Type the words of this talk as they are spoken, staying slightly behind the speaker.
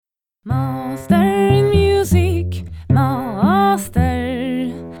Mastering music,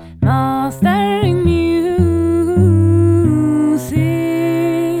 mastering music.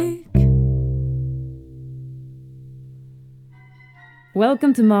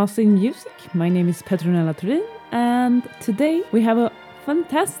 Welcome to Mastering Music. My name is Petronella Turin, and today we have a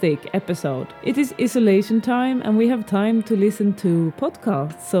fantastic episode. It is isolation time and we have time to listen to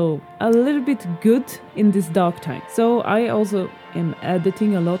podcasts, so a little bit good in this dark time. So I also am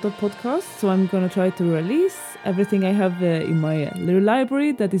editing a lot of podcasts, so I'm gonna try to release everything I have in my little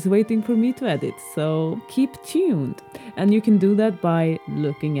library that is waiting for me to edit. So keep tuned. And you can do that by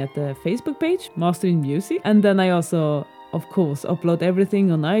looking at the Facebook page, Mastering Music. And then I also, of course, upload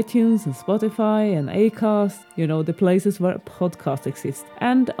everything on iTunes and Spotify and Acast, the places where podcasts exist,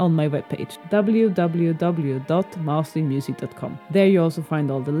 and on my webpage, www.masteringmusic.com. There you also find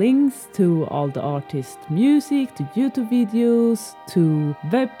all the links to all the artist music, to YouTube videos, to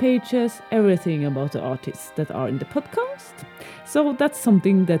web pages, everything about the artists that are in the podcast. So that's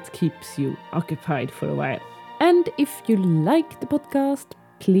something that keeps you occupied for a while. And if you like the podcast,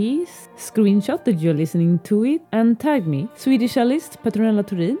 please screenshot that you're listening to it and tag me, Swedish cellist Petronella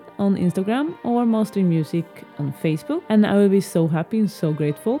Turin on Instagram or Mastering Music on Facebook, and I will be so happy and so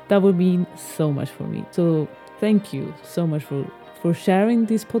grateful. That would mean so much for me. So thank you so much for sharing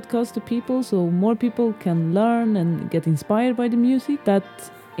this podcast to people so more people can learn and get inspired by the music. That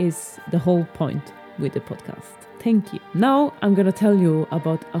is the whole point with the podcast. Thank you. Now I'm gonna tell you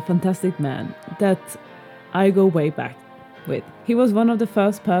about a fantastic man that I go way back with. He was one of the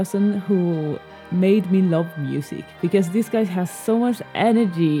first person who made me love music because this guy has so much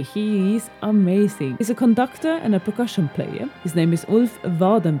energy. He is amazing. He's a conductor and a percussion player. His name is Ulf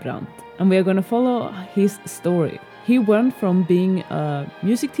Wadenbrandt, and we are going to follow his story. He went from being a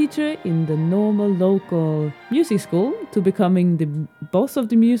music teacher in the normal local music school to becoming the boss of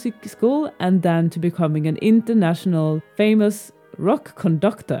the music school and then to becoming an international famous rock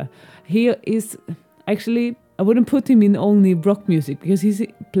conductor. He is actually, I wouldn't put him in only rock music because he's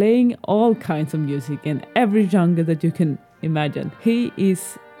playing all kinds of music in every genre that you can imagine. He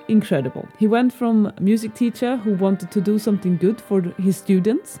is incredible. He went from music teacher who wanted to do something good for his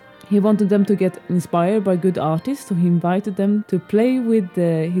students. He wanted them to get inspired by good artists, so he invited them to play with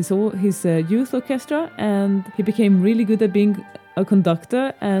his youth orchestra, and he became really good at being a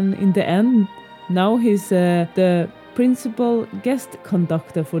conductor, and in the end, now he's the principal guest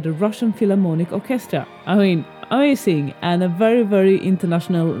conductor for the Russian Philharmonic Orchestra. I mean, amazing, and a very, very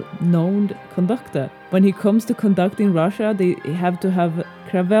international known conductor. When he comes to conduct in Russia, they have to have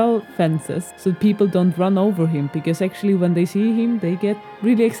cravel fences so people don't run over him, because actually when they see him, they get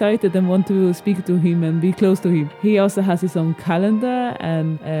really excited and want to speak to him and be close to him. He also has his own calendar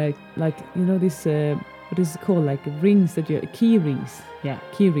and this what is it called, like rings that key rings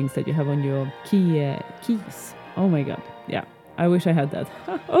that you have on your keys. Oh my god, yeah, I wish I had that.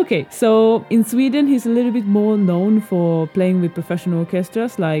 Okay, so in Sweden he's a little bit more known for playing with professional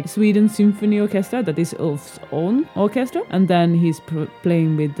orchestras like Sweden Symphony Orchestra, that is Ulf's own orchestra, and then he's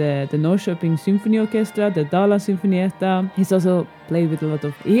playing with the Norrköping Symphony Orchestra, the Dala Symfonietta. He's also played with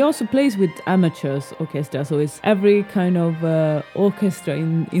he also plays with amateurs orchestra, so it's every kind of orchestra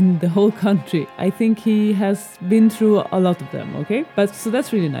in the whole country. I think he has been through a lot of them, okay? But so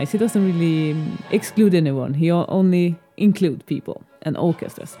that's really nice. He doesn't really exclude anyone. He only include people and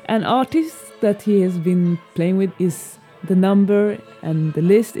orchestras. And artists that he has been playing with is the number, and the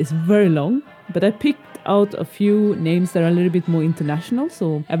list is very long, but I picked out a few names that are a little bit more international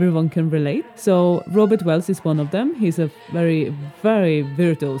so everyone can relate. So Robert Wells is one of them. He's a very, very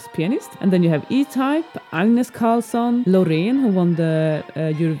virtuose pianist. And then you have E-Type, Agnes Karlsson, Loreen, who won the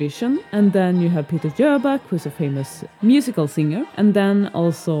Eurovision, and then you have Peter Jöback, who's a famous musical singer, and then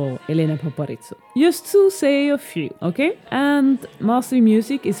also Elena Paparizou. Just to say a few, okay? And Mastering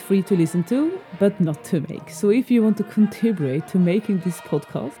Music is free to listen to, but not to make. So if you want to contribute to making this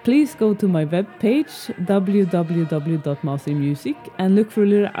podcast, please go to my webpage www.masteringmusic and look for a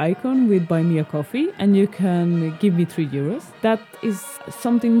little icon with Buy Me a Coffee, and you can give me €3. That is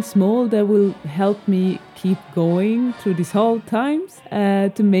something small that will help me keep going through these hard times,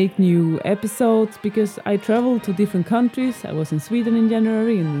 to make new episodes, because I travel to different countries. I was in Sweden in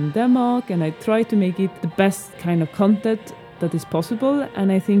January and in Denmark, and I try to make it the best kind of content that is possible,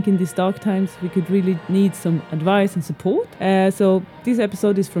 and I think in these dark times we could really need some advice and support. So this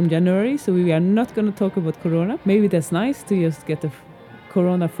episode is from January, so we are not going to talk about Corona. Maybe that's nice to just get a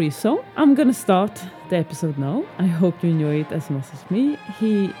Corona-free zone. I'm going to start the episode now. I hope you enjoy it as much as me.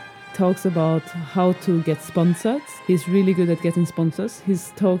 He talks about how to get sponsors. He's really good at getting sponsors. He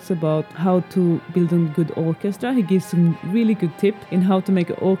talks about how to build a good orchestra. He gives some really good tip in how to make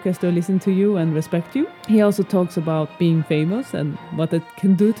an orchestra listen to you and respect you. He also talks about being famous and what it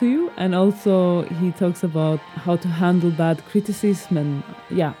can do to you. And also he talks about how to handle bad criticism and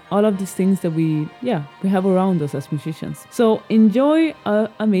all of these things that we have around us as musicians. So enjoy an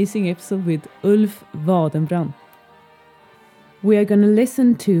amazing episode with Ulf Wadenbrandt. We are going to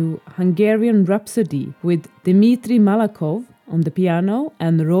listen to Hungarian Rhapsody with Dmitry Malakov on the piano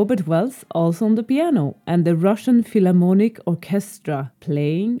and Robert Wells also on the piano, and the Russian Philharmonic Orchestra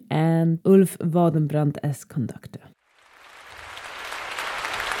playing, and Ulf Wadenbrandt as conductor.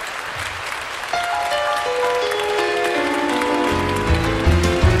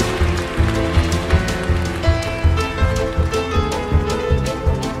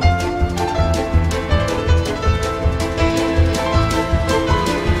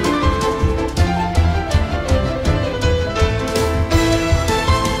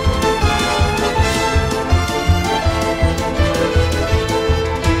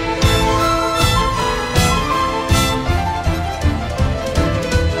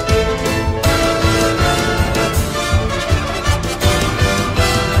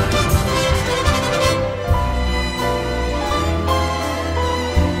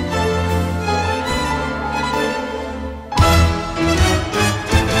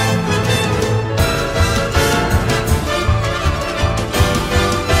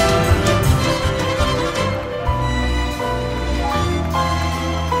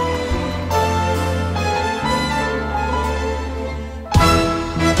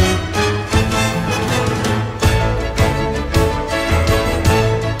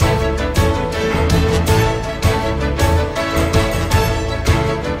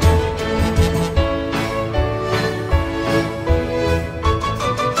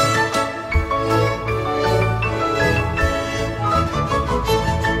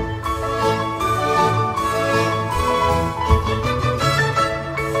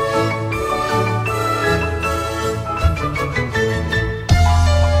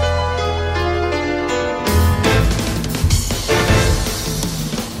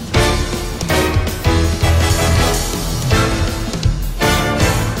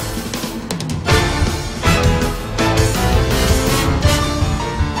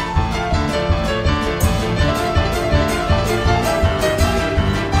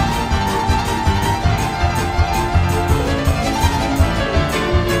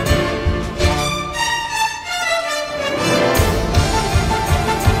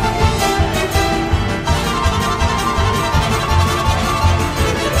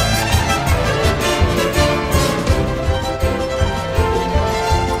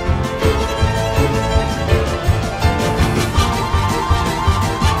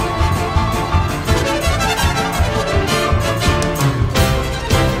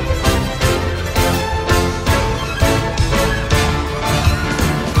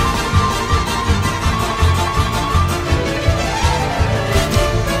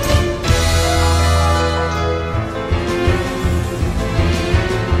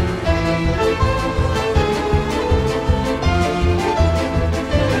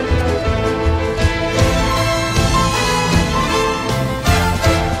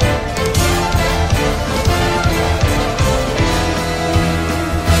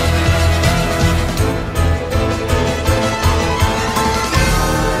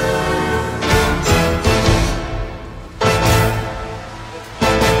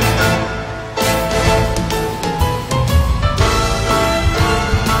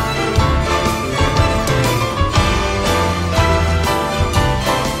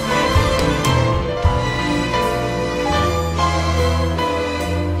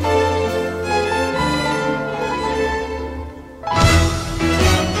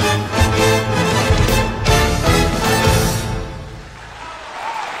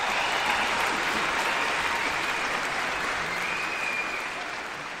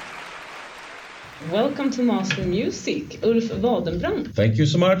 Welcome to Master Music, Ulf Wadenbrandt. Thank you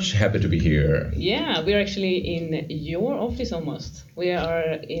so much. Happy to be here. Yeah, we're actually in your office almost. We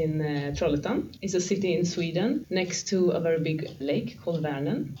are in Trollhättan. It's a city in Sweden next to a very big lake called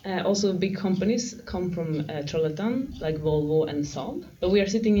Vänern. Also big companies come from Trollhättan, like Volvo and Saab. But we are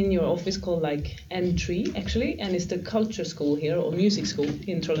sitting in your office called like N3 actually, and it's the culture school here, or music school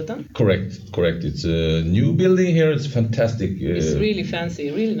in Trollhättan. Correct. It's a new building here. It's fantastic. It's really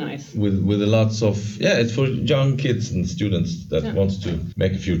fancy, really nice. With lots of it's for young kids and students that wants to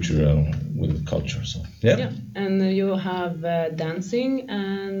make a future with culture. So yeah. And you have dancing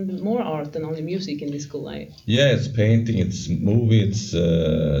and more art than only music in this school, Yeah, it's painting, it's movie, it's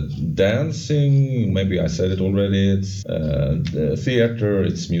dancing. Maybe I said it already. It's theater,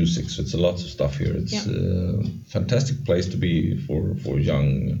 it's music. So it's a lot of stuff here. It's a fantastic place to be for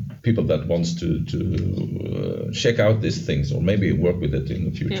young people that wants to check out these things or maybe work with it in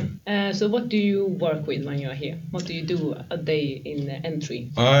the future. So what do you work with when you're here? What do you do a day in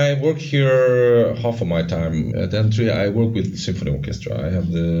Entry? I work here half of my time at Entry. I work with symphony orchestra. I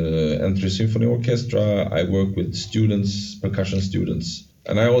have the Entry Symphony Orchestra. I work with students, percussion students.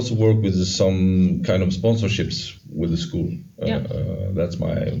 And I also work with some kind of sponsorships with the school. That's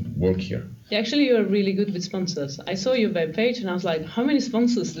my work here. Yeah, actually, you're really good with sponsors. I saw your webpage and I was like, how many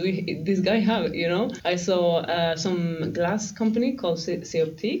sponsors do this guy have? You know, I saw some glass company called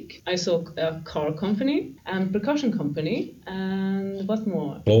Seoptik. I saw a car company and percussion company. And what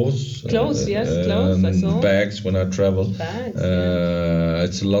more? Clothes. Clothes, clothes. I saw. Bags when I travel. Bags.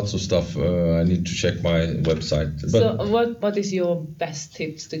 It's lots of stuff. I need to check my website. But so what is your best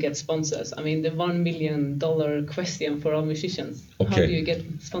tips to get sponsors? I mean, the $1 million question for all musicians. Okay. How do you get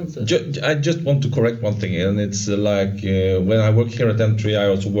sponsors? I just want to correct one thing, and it's when I work here at Entry, I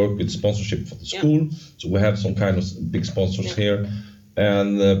also work with sponsorship for the school. So we have some kind of big sponsors here.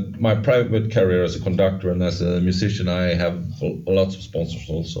 And my private career as a conductor and as a musician, I have lots of sponsors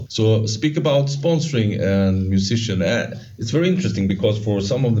also. So speak about sponsoring and musician. It's very interesting because for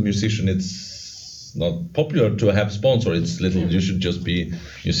some of the musicians, it's not popular to have sponsor. It's little. You should just be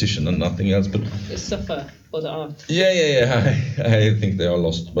musician and nothing else. But you suffer for the art. Yeah. I think they are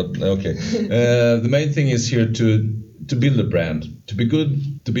lost. But okay. The main thing is here to build a brand, to be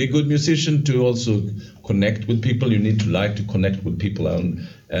a good musician, to also connect with people. You need to like to connect with people, and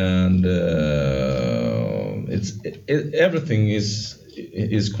everything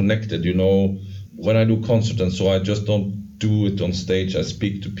is connected. You know, when I do concert and so I just don't do it on stage. I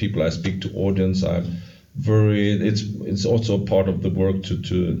speak to people. I speak to audience. It's also part of the work to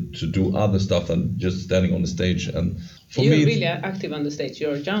do other stuff than just standing on the stage. And for you're me, really active on the stage.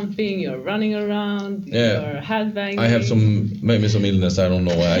 You're jumping, you're running around, you're headbanging. I have maybe some illness. I don't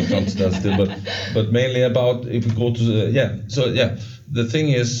know. I can't stand still. But mainly about if we go to the thing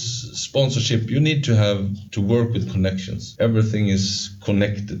is sponsorship. You need to work with connections. Everything is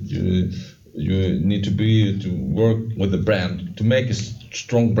connected. You need to work with a brand to make a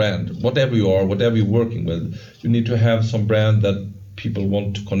strong brand. Whatever you are, whatever you're working with, you need to have some brand that people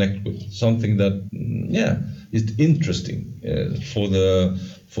want to connect with. Something that is interesting for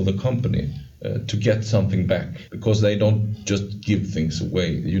the company to get something back, because they don't just give things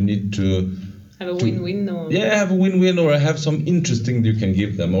away. You need to have a win-win, or have a win-win, or have some interesting you can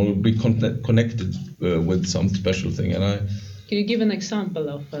give them, or be connected with some special thing. And can you give an example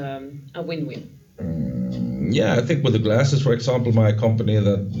of a win-win? I think with the glasses, for example, my company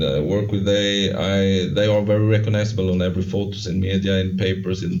that I work with, they are very recognizable on every photos in media, in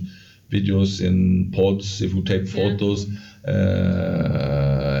papers, in videos, in pods. If we take photos,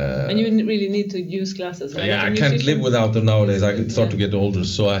 and you really need to use glasses. Right? I can't live without them nowadays. I start to get older,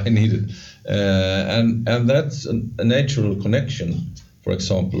 so I need it, and that's a natural connection. For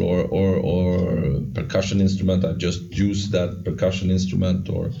example, or percussion instrument, I just use that percussion instrument,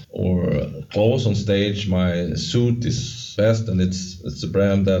 or clothes on stage. My suit is best, and it's a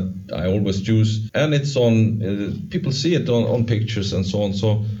brand that I always choose, and it's on. People see it on pictures and so on.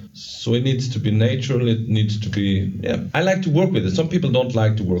 So it needs to be natural. It needs to be. I like to work with it. Some people don't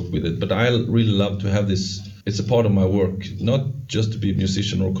like to work with it, but I really love to have this. It's a part of my work, not just to be a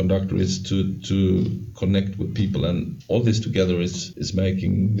musician or conductor. It's to connect with people, and all this together is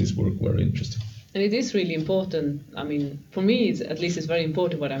making this work very interesting. And it is really important. I mean, for me, it's very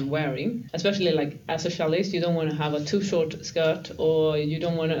important what I'm wearing. Especially like as a cellist, you don't want to have a too short skirt, or you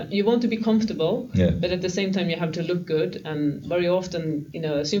want to be comfortable. Yeah. But at the same time, you have to look good. And very often, in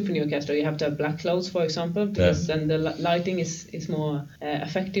a symphony orchestra, you have to have black clothes, for example, because then the lighting is more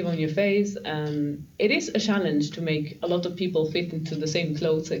effective on your face. And it is a challenge to make a lot of people fit into the same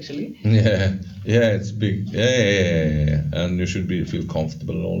clothes, actually. Yeah, it's big. Yeah. And you should feel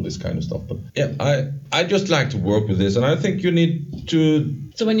comfortable and all this kind of stuff. But I just like to work with this, and I think you need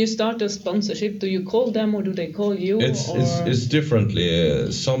to. So when you start a sponsorship, do you call them or do they call you? It's differently.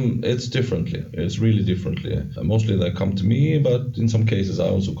 It's differently. It's really differently. Mostly they come to me, but in some cases I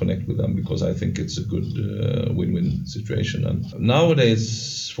also connect with them because I think it's a good win-win situation. And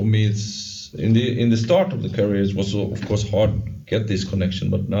nowadays, for me, it's in the start of the career, it was of course hard to get this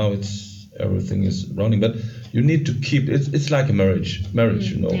connection, but now everything is running. But you need to keep it's like a marriage,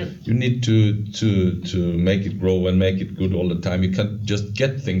 you know. Yeah. You need to make it grow and make it good all the time. You can't just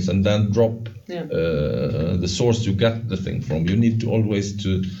get things and then drop the source you got the thing from. You need to always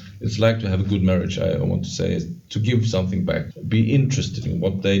it's like to have a good marriage, I want to say, is to give something back. Be interested in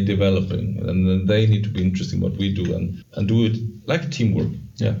what they're developing, and then they need to be interested in what we do, and do it like teamwork.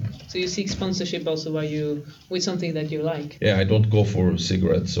 Yeah. So you seek sponsorship also with something that you like. Yeah, I don't go for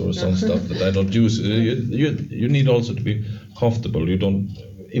cigarettes or some stuff that I don't use. You need also to be comfortable. You don't.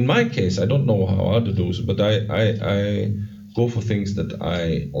 In my case, I don't know how others do, but I go for things that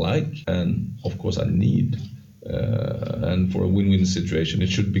I like, and of course I need. And for a win-win situation, it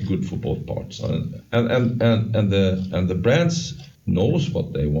should be good for both parts. And the brands knows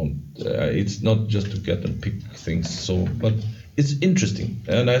what they want. It's not just to get and pick things. So, but it's interesting,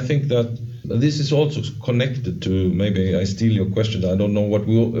 and I think that this is also connected to, maybe I steal your question. I don't know what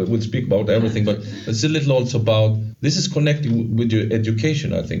we'll speak about everything, but it's a little also about, this is connected with your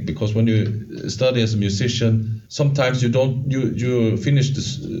education, I think, because when you study as a musician, sometimes you finish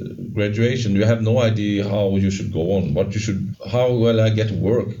this graduation, you have no idea how you should go on, how will I get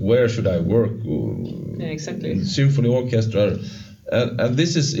work, where should I work? Yeah, exactly. In symphony orchestra. And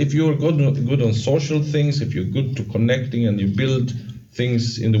this is, if you're good on social things, if you're good to connecting and you build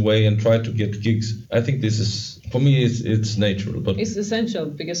things in the way and try to get gigs, I think this is, for me, it's natural. But it's essential,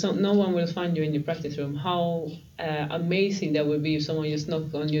 because no one will find you in your practice room. How amazing that would be if someone just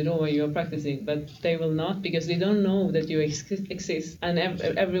knocked on your door when you're practicing, but they will not, because they don't know that you exist, and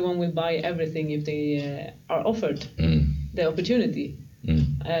everyone will buy everything if they are offered the opportunity.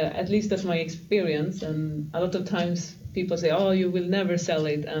 At least that's my experience, and a lot of times people say, "Oh, you will never sell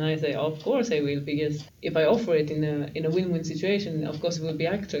it," and I say, "Of course I will, because if I offer it in a win-win situation, of course it will be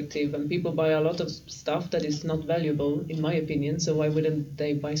attractive, and people buy a lot of stuff that is not valuable, in my opinion. So why wouldn't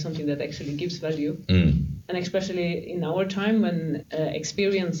they buy something that actually gives value?" And especially in our time, when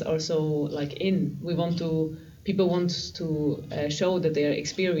experience are so like in, people want to show that they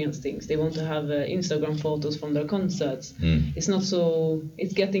experience things. They want to have Instagram photos from their concerts. It's not so.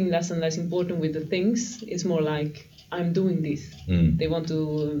 It's getting less and less important with the things. It's more like, I'm doing this. They want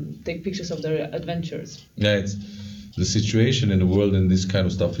to take pictures of their adventures. Yeah, it's the situation in the world and this kind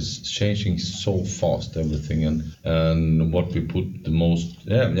of stuff is changing so fast, everything, and what we put the most.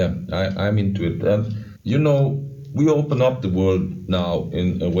 I'm into it. And you know, we open up the world now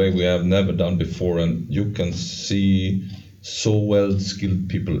in a way we have never done before, and you can see so well-skilled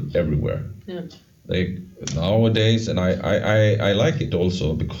people everywhere. Yeah. Like nowadays, and I like it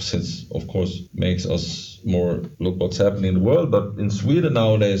also, because it's, of course, makes us more look what's happening in the world. But in Sweden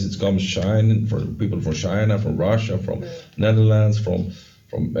nowadays, it's come shining for people from China, from Russia, from Netherlands, from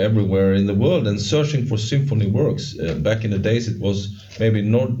everywhere in the world, and searching for symphony works. Back in the days, it was maybe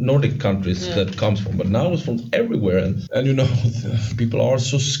Nordic countries that comes from, but now it's from everywhere. And you know, people are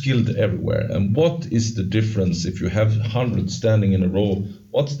so skilled everywhere. And what is the difference if you have 100 standing in a row?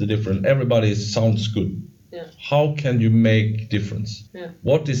 What's the difference? Everybody sounds good. Yeah. How can you make difference? Yeah.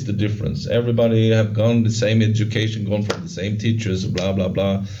 What is the difference? Everybody have gone the same education, gone from the same teachers, blah, blah,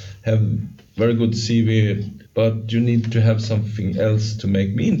 blah, have very good CV, but you need to have something else to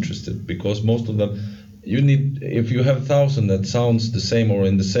make me interested, because most of them, if you have 1,000 that sounds the same or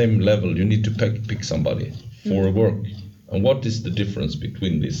in the same level, you need to pick somebody for a work. And what is the difference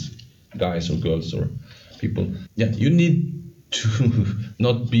between these guys or girls or people? Yeah, you need to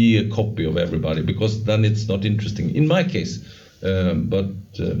not be a copy of everybody, because then it's not interesting. In my case, but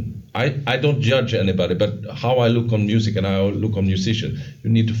I don't judge anybody, but how I look on music and how I look on musician, you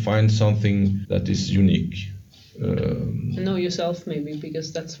need to find something that is unique. Know yourself, maybe,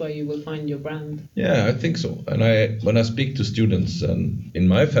 because that's why you will find your brand. Yeah, I think so. And when I speak to students and in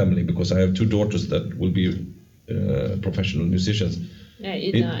my family, because I have 2 daughters that will be professional musicians. Yeah,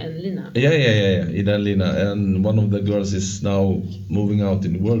 Ida and Lina. Yeah, Ida and Lina. And one of the girls is now moving out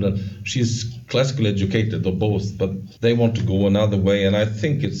in the world, and she's classically educated, or both, but they want to go another way. And I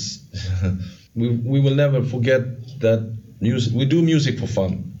think it's we will never forget that music. We do music for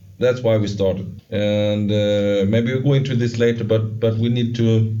fun. That's why we started. And maybe we'll go into this later, but we need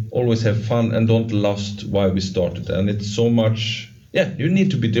to always have fun and don't lose why we started. And it's so much. Yeah, you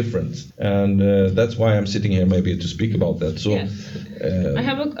need to be different, and that's why I'm sitting here maybe to speak about that. So, yes. I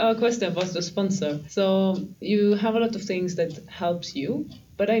have a question about the sponsor. So you have a lot of things that helps you,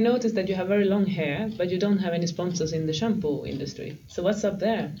 but I noticed that you have very long hair, but you don't have any sponsors in the shampoo industry. So what's up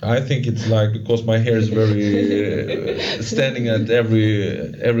there? I think it's like because my hair is very standing at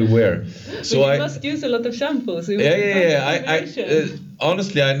everywhere. So but you must use a lot of shampoos. Yeah.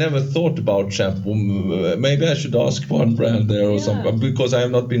 honestly, I never thought about shampoo. Maybe I should ask one brand there or something, because I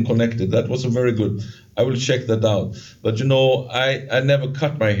have not been connected. That was a very good. I will check that out. But you know, I never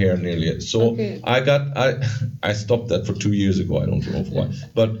cut my hair nearly. So I stopped that for 2 years ago. I don't know why.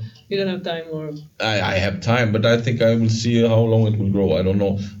 But you don't have time, or I have time, but I think I will see how long it will grow. I don't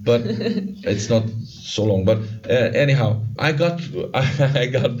know, but it's not so long. But anyhow, I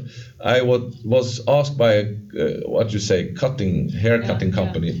was asked by a hair cutting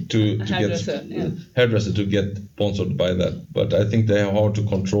company to hairdresser to get sponsored by that. But I think they are hard to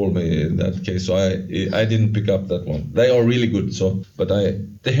control me in that case, so I didn't pick up that one. They are really good, but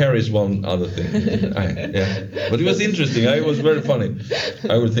the hair is one other thing. But it was interesting. It was very funny.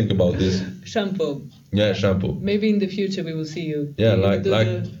 I will think about this. Shampoo. Yeah, shampoo. Maybe in the future we will see you. Yeah, like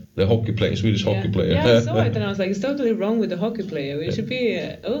the hockey player, Swedish hockey player. Yeah, I saw it and I was like, it's totally wrong with the hockey player. We should be,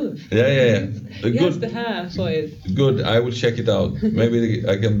 Yeah. He has the hair for it. Good, I will check it out. Maybe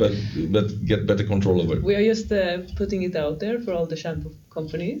I can get better control over it. We are just putting it out there for all the shampoo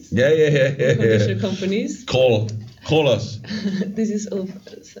companies. Yeah. Conditioner companies. Call us. This is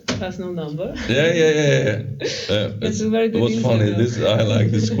Ulf's personal number. Yeah. That's a very good. It was funny. I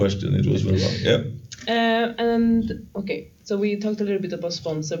like this question. It was very fun. Yeah. And okay, so we talked a little bit about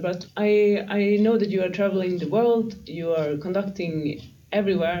sponsor, but I know that you are traveling the world. You are conducting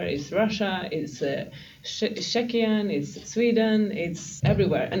everywhere. It's Russia, it's Czechia, it's Sweden, it's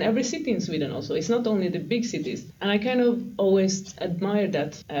everywhere, and every city in Sweden also. It's not only the big cities, and I kind of always admire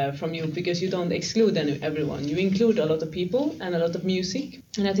that from you, because you don't exclude everyone. You include a lot of people and a lot of music,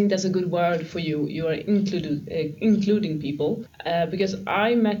 and I think that's a good word for you. You are including people, because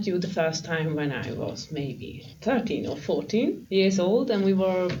I met you the first time when I was maybe 13 or 14 years old, and we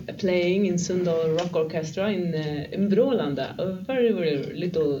were playing in Sundal Rock Orchestra in Brålanda, a very, very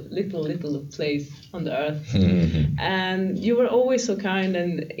little place on the earth. And you were always so kind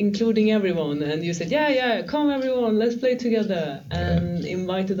and including everyone, and you said, yeah, come everyone, let's play together, and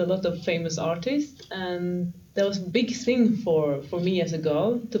invited a lot of famous artists. And that was a big thing for me as a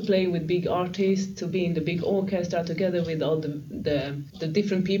girl, to play with big artists, to be in the big orchestra together with all the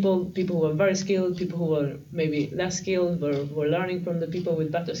different people who were very skilled, people who were maybe less skilled, were learning from the people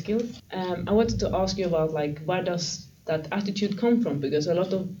with better skills. I wanted to ask you about, like, where does that attitude come from? Because a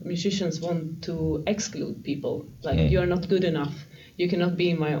lot of musicians want to exclude people, like you are not good enough, you cannot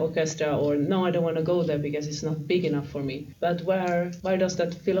be in my orchestra, or no, I don't want to go there because it's not big enough for me. But where does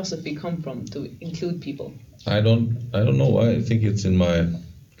that philosophy come from, to include people? I don't know. I think it's in my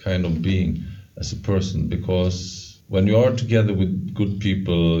kind of being as a person, because when you are together with good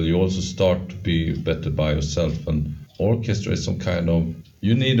people, you also start to be better by yourself. And orchestra is some kind of,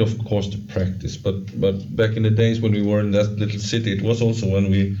 you need, of course, to practice, but back in the days when we were in that little city, it was also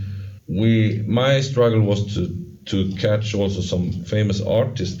when my struggle was to catch also some famous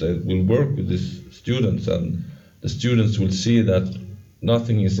artists that will work with these students, and the students will see that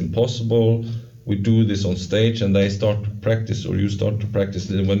nothing is impossible. We do this on stage, and they start to practice, or you start to practice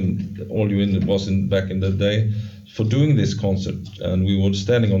when all you was back in the day for doing this concert, and we were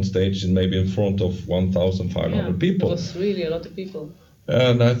standing on stage and maybe in front of 1,500 people. It was really a lot of people.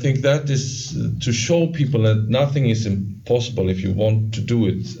 And I think that is to show people that nothing is impossible if you want to do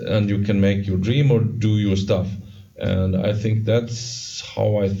it, and you can make your dream or do your stuff. And I think that's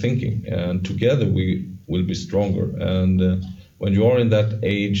how I'm thinking. And together we will be stronger. And when you are in that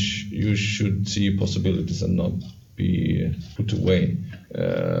age, you should see possibilities and not be put away.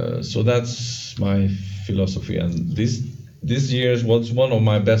 So that's my philosophy. And this year was one of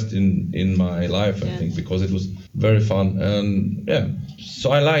my best in my life, I think, because it was very fun. And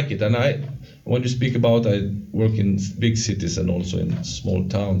so I like it. And when you speak about, I work in big cities and also in small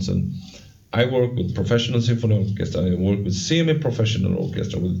towns, and I work with professional symphony orchestra. I work with semi-professional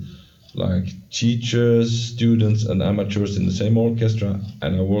orchestra, with like teachers, students, and amateurs in the same orchestra.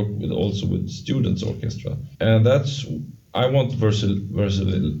 And I work also with students orchestra. And I want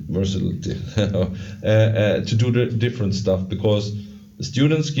versatility to do the different stuff, because the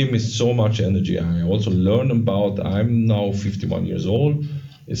students give me so much energy. I also learn about, I'm now 51 years old.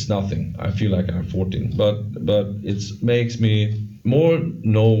 It's nothing. I feel like I'm 14, but it makes me more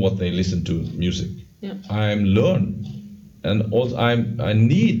know what they listen to music. Yeah. I'm learn, and also I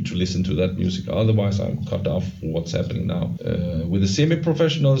need to listen to that music. Otherwise, I'm cut off what's happening now. With the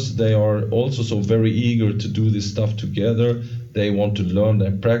semi-professionals, they are also so very eager to do this stuff together. They want to learn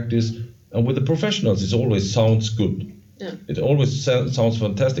and practice. And with the professionals, it always sounds good. Yeah. It always sounds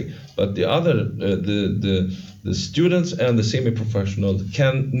fantastic. But the other, the students and the semi-professionals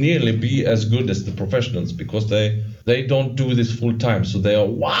can nearly be as good as the professionals, because they don't do this full time. So they are,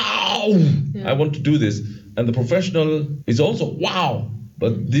 wow, I want to do this. And the professional is also wow,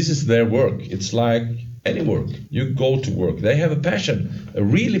 but this is their work. It's like any work. You go to work. They have a passion, a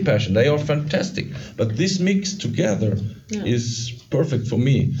really passion. They are fantastic. But this mix together is perfect for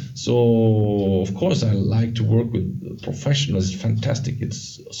me. So of course I like to work with professionals. It's fantastic.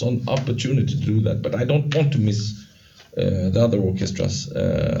 It's some opportunity to do that. But I don't want to miss the other orchestras.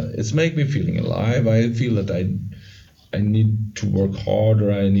 It's make me feeling alive. I feel that I need to work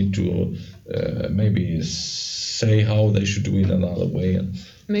harder. I need to maybe say how they should do it another way.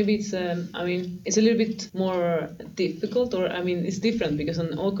 Maybe it's it's a little bit more difficult, or it's different because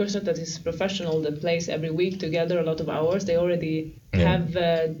an orchestra that is professional, that plays every week together a lot of hours, they already have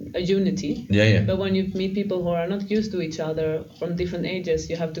a unity. But when you meet people who are not used to each other from different ages,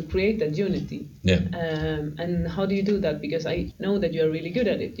 you have to create that unity. And how do you do that? Because I know that you are really good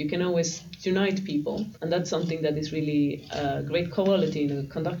at it. You can always unite people, and that's something that is really a great quality in a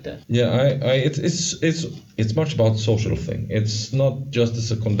conductor. It's much about social thing. It's not just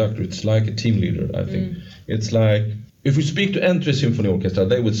as a conductor. It's like a team leader. I think it's like if we speak to Entry Symphony Orchestra,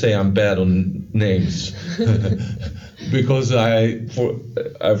 they would say I'm bad on names because I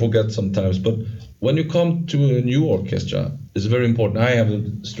forget sometimes. But when you come to a new orchestra, it's very important. I have a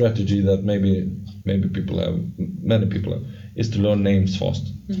strategy that maybe many people have, is to learn names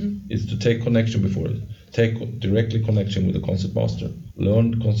fast. It's to take connection before it. Take directly connection with the concertmaster.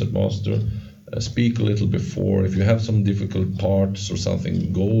 Learn the concertmaster. Speak a little before. If you have some difficult parts or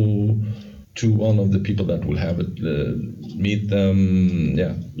something, go to one of the people that will have it. Meet them.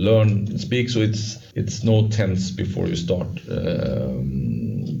 Learn, speak. So it's no tense before you start.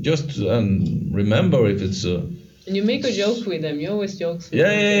 Just remember if it's a. And you make a joke with them. You always joke.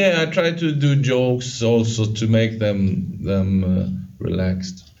 I try to do jokes also to make them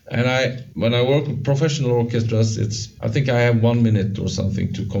relaxed. And when I work with professional orchestras, I think I have 1 minute or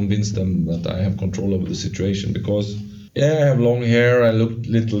something to convince them that I have control over the situation, because I have long hair, I look a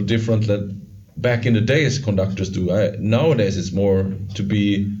little different than back in the days conductors do. Nowadays it's more to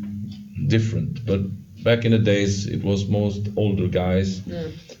be different, but back in the days it was most older guys.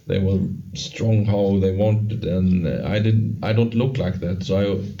 They were strong how they wanted, and I don't look like that.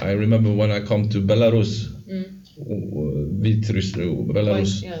 So I remember when I come to Belarus,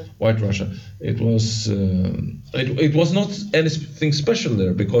 Belarus, White Russia. It was not anything special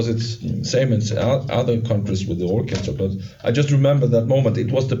there, because it's same as other countries with the orchestra. But I just remember that moment.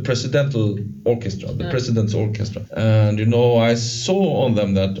 It was the presidential orchestra, the president's orchestra, and I saw on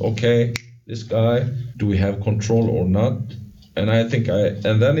them that this guy, do we have control or not? And I think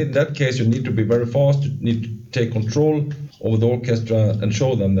and then in that case you need to be very fast. You need to take control over the orchestra and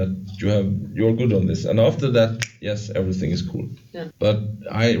show them that you're good on this. And after that, yes, everything is cool. But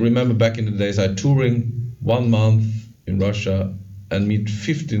I remember back in the days I touring 1 month in Russia and meet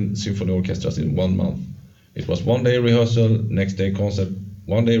 15 symphony orchestras in 1 month. It was 1 day rehearsal, next day concert,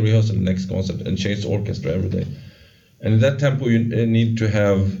 1 day rehearsal, next concert, and change the orchestra every day. And in that tempo you need to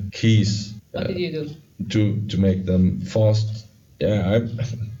have keys. What did you do? To make them fast.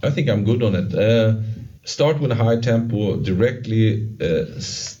 I think I'm good on it. Start with a high tempo, directly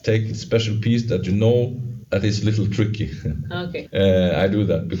take a special piece that that is a little tricky. I do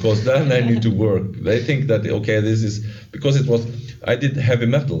that because then I need to work. They think that this is because I did heavy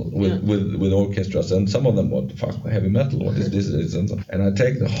metal with orchestras, and some of them, what the fuck, heavy metal, what is this? And I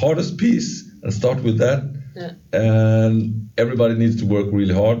take the hardest piece and start with that. And everybody needs to work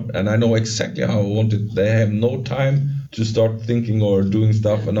really hard, and I know exactly how I want it. They have no time to start thinking or doing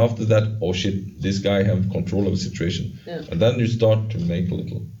stuff, and after that, this guy have control of the situation. And then you start to make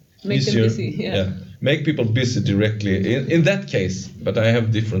them busy. Make people busy directly in that case. But I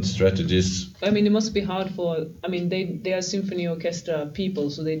have different strategies. It must be hard for they are symphony orchestra people,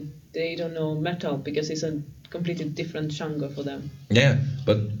 so they don't know metal because it's a completely different genre for them.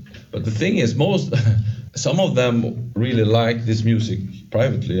 But the thing is, some of them really like this music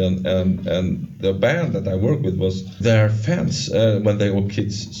privately, and the band that I work with was their fans when they were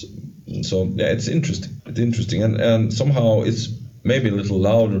kids. So it's interesting, and somehow it's maybe a little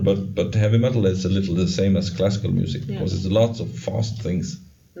louder, but heavy metal is a little the same as classical music, because it's lots of fast things.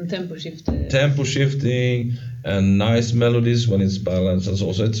 And tempo shifting and nice melodies when it's balanced, and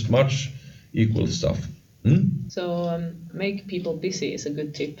so it's much equal stuff. So make people busy is a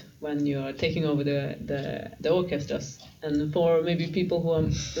good tip when you're taking over the orchestras. And for maybe people who are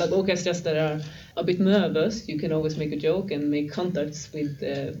like orchestras that are a bit nervous, you can always make a joke and make contacts with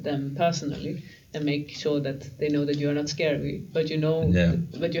them personally. and make sure that they know that you are not scary, but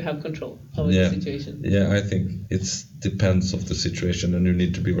but you have control over the situation. Yeah, I think it depends of the situation, and you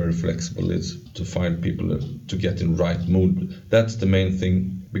need to be very flexible. It's to find people to get in right mood. That's the main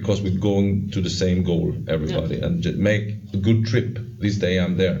thing, because we're going to the same goal, everybody, and make a good trip. This day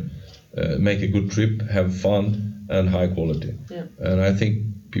I'm there. Make a good trip, have fun, and high quality. Yeah. And I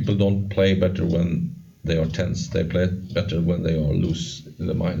think people don't play better when they are tense. They play better when they are loose in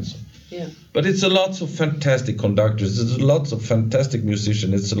the minds. Yeah. But it's a lots of fantastic conductors. There's lots of fantastic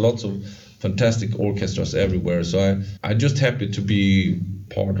musicians. It's a lots of fantastic orchestras everywhere. So I'm just happy to be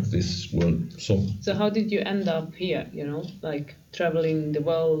part of this world. So how did you end up here? Like traveling the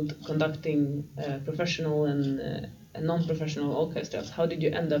world, conducting professional and non-professional orchestras. How did you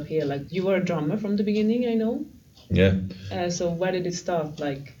end up here? Like, you were a drummer from the beginning, I know. Yeah. So where did it start?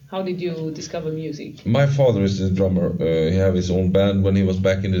 Like, how did you discover music? My father is a drummer. He had his own band when he was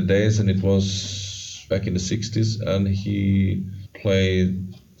back in the days, and it was back in the 60s, and he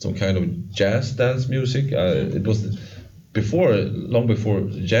played some kind of jazz dance music. It was long before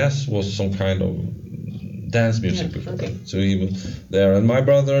jazz was some kind of dance music before. Okay. So he was there. And my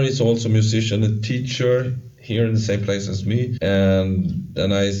brother is also a musician, a teacher here in the same place as me. And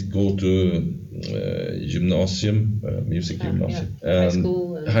then I go to gymnasium, music gymnasium.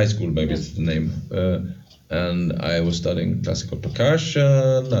 And high school maybe is the name. And I was studying classical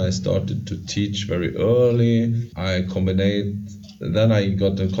percussion. I started to teach very early. Then I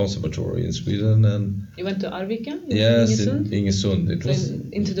got a conservatory in Sweden. And you went to Arvika? Yes, in Ingesund. It was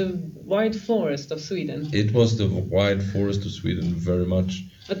into the wide forest of Sweden. It was the wide forest of Sweden, very much.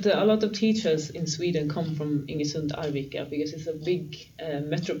 But a lot of teachers in Sweden come from Ingesund, Arvika, because it's a big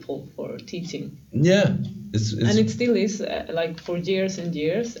metropole for teaching. Yeah. And it still is, like for years and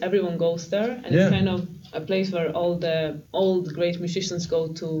years, everyone goes there, and it's kind of a place where all the old great musicians go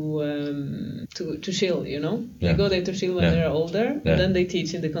to chill, They go there to chill when they're older, and then they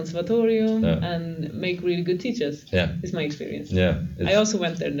teach in the conservatorium and make really good teachers. Yeah. It's my experience. Yeah. I also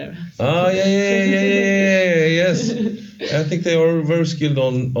went there. Oh, yes. I think they are very skilled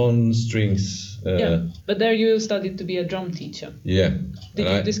on strings. But there you studied to be a drum teacher. Yeah. Did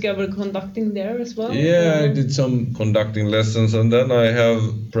you discover conducting there as well? Yeah, I did some conducting lessons, and then I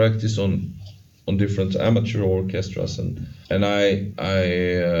have practice on different amateur orchestras, and I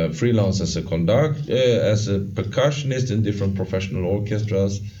freelance as a as a percussionist in different professional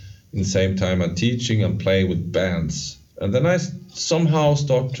orchestras. In the same time, I'm teaching and play with bands, and then I somehow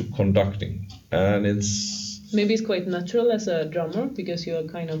start to conducting, and maybe it's quite natural as a drummer because you are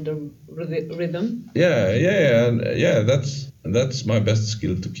kind of the rhythm. Yeah. That's my best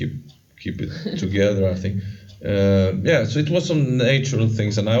skill to keep it together, I think. So it was some natural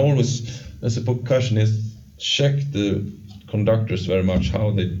things, and I always, as a percussionist, check the conductors very much,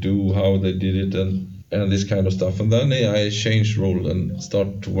 how they did it, and this kind of stuff. And then I changed role and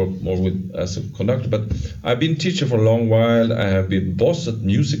start to work more as a conductor. But I've been teacher for a long while. I have been boss at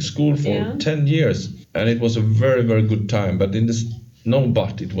music school for 10 years, and it was a very, very good time. But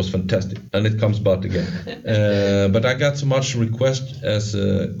it was fantastic, and it comes but again. But I got so much request as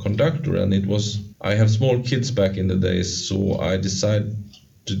a conductor, and I have small kids back in the days, so I decided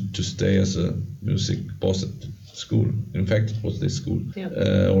to stay as a music boss at school. In fact, it was this school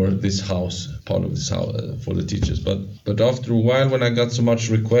or this house, part of this house for the teachers. But after a while, when I got so much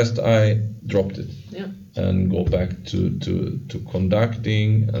request, I dropped it and go back to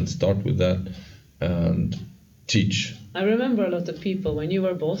conducting and start with that and teach. I remember a lot of people, when you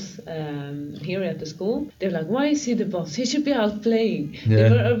were boss here at the school, they were like, why is he the boss? He should be out playing. Yeah. They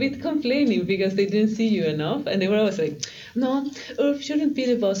were a bit complaining because they didn't see you enough. And they were always like, no, Ulf shouldn't be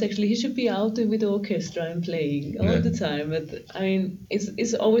the boss. Actually, he should be out with the orchestra and playing all the time. But I mean,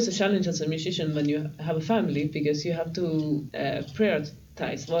 it's always a challenge as a musician when you have a family, because you have to prioritize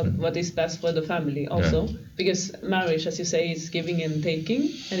what is best for the family also. Because marriage, as you say, is giving and taking,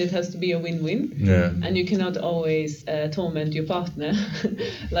 and it has to be a win-win. Yeah. And you cannot always torment your partner.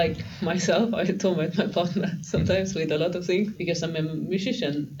 Like myself, I torment my partner sometimes with a lot of things because I'm a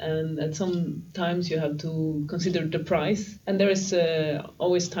musician, and at some times you have to consider the price, and there is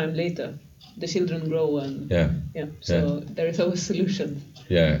always time later. The children grow, and there is always solution.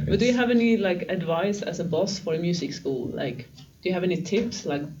 Yeah. But do you have any advice as a boss for a music school? Do you have any tips,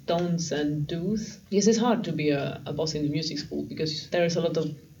 like don'ts and do's? Because it's hard to be a boss in the music school, because there is a lot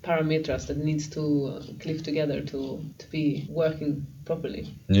of parameters that needs to click together to be working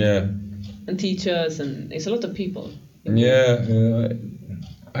properly. Yeah. And teachers, and it's a lot of people. Yeah.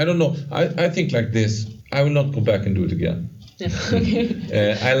 I don't know. I think like this. I will not go back and do it again. Yeah.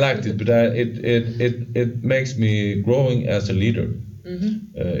 Okay. I liked it, but it makes me growing as a leader.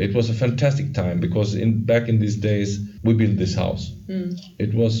 It was a fantastic time because back in these days we built this house.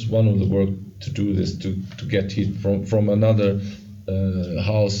 It was one of the work to do this to get heat from another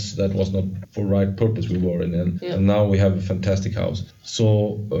house that was not for right purpose we were in, and now we have a fantastic house.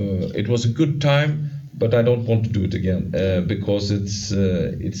 So it was a good time, but I don't want to do it again because it's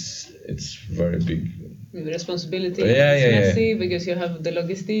very big. With responsibility, it's messy because you have the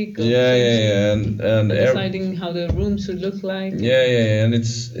logistic. And deciding how the room should look like. And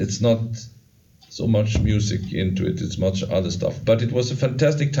it's not so much music into it; it's much other stuff. But it was a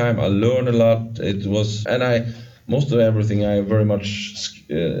fantastic time. I learned a lot. It was, and most of everything I very much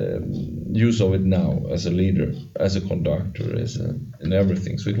use of it now as a leader, as a conductor, in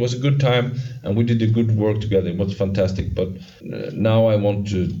everything. So it was a good time, and we did a good work together. It was fantastic. But now I want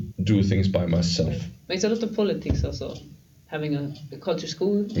to do things by myself. It's a lot of politics also, having a culture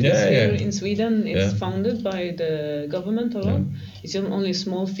school. Here in Sweden, it's founded by the government or all. It's only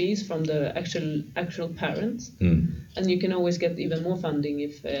small fees from the actual parents. And you can always get even more funding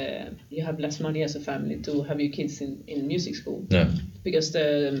if you have less money as a family to have your kids in music school. Because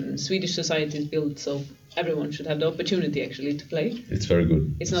the Swedish society is built so everyone should have the opportunity actually to play. It's very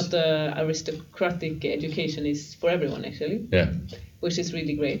good. It's not the aristocratic education, it's for everyone actually. Which is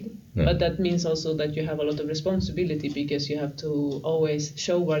really great. But that means also that you have a lot of responsibility because you have to always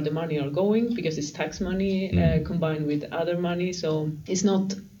show where the money are going because it's tax money combined with other money. So it's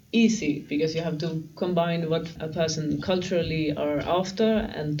not easy because you have to combine what a person culturally are after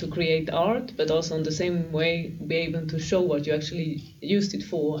and to create art, but also in the same way be able to show what you actually used it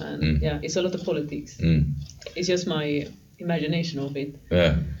for. And it's a lot of politics. It's just my imagination of it.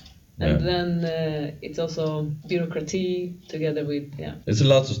 And then it's also bureaucracy together with It's a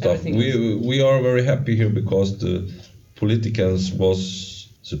lot of stuff. We are very happy here because the politicans was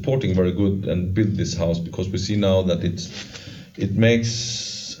supporting very good and built this house because we see now that it makes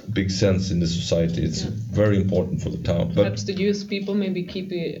big sense in the society. It's very important for the town. But perhaps the youth people maybe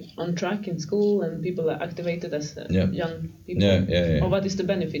keep it on track in school and people are activated as young people. Or what is the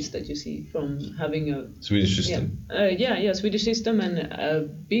benefits that you see from having a Swedish system? Swedish system and a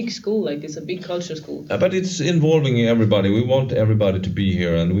big school like this, a big culture school. But it's involving everybody. We want everybody to be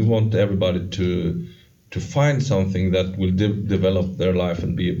here, and we want everybody to find something that will develop their life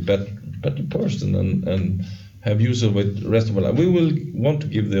and be a better person and have use of it the rest of our life. We will want to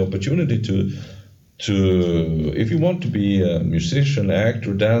give the opportunity to if you want to be a musician,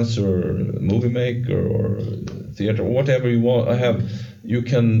 actor, dancer, movie maker, or theater, whatever you want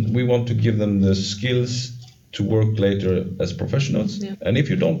we want to give them the skills to work later as professionals. And if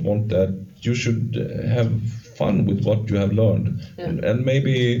you don't want that, you should have fun with what you have learned. And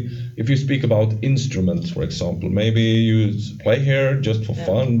maybe if you speak about instruments, for example, maybe you play here just for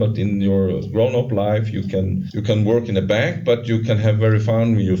fun, but in your grown-up life you can work in a bank, but you can have very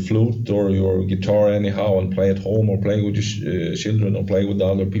fun with your flute or your guitar anyhow and play at home or play with your children or play with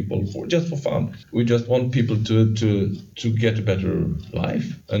other people just for fun. We just want people to get a better life,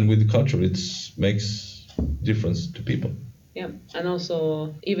 and with the culture it makes difference to people. And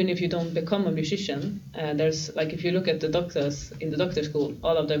also, even if you don't become a musician, there's like if you look at the doctors in the doctor school,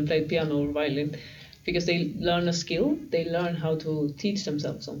 all of them play piano or violin because they learn a skill. They learn how to teach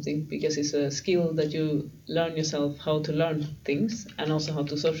themselves something because it's a skill that you learn yourself how to learn things and also how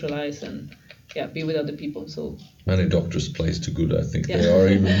to socialize and be with other people. So many doctors plays too good. I think they are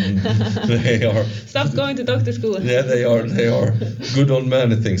even. They are. Stop going to doctor school. They are good on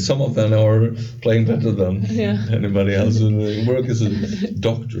many things. Some of them are playing better than anybody else who work as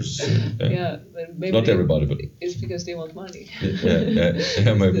doctors. But maybe not everybody, but it's because they want money.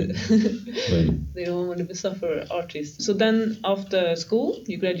 Maybe. They don't want to suffer artists. So then, after school,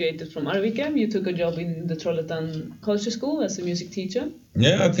 you graduated from Arvika. You took a job in the Trollhättan Culture School as a music teacher.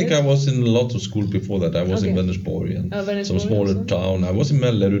 I think I was in a lot of schools before that. I was in Vänersborg and some smaller town. I was in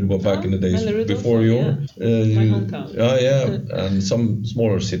Mellerud back in the days Mellerud before also, your my hometown. And some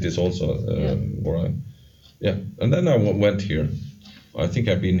smaller cities also. And then I went here. I think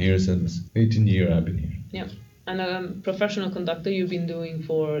I've been here since 18 years. I've been here. And professional conductor you've been doing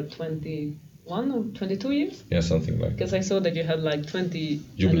for 21 or 22 years? Something like that. Because I saw that you had like 20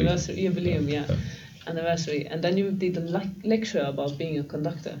 jubileum, anniversary, and then you did a lecture about being a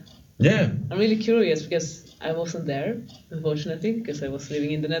conductor. I'm really curious because I wasn't there, unfortunately, because I was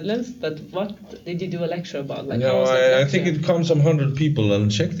living in the Netherlands. But what did you do a lecture about? I think it comes some 100 people,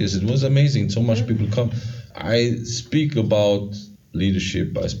 and check this. It was amazing. So much people come. I speak about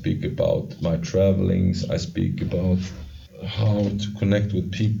leadership. I speak about my travelings. I speak about how to connect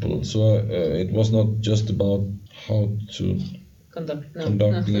with people. So it was not just about how to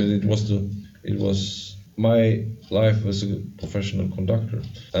conducting. It was my life as a professional conductor,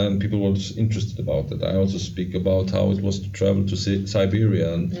 and people were interested about it. I also speak about how it was to travel to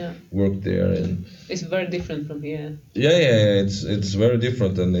Siberia and work there. And it's very different from here. Yeah. It's very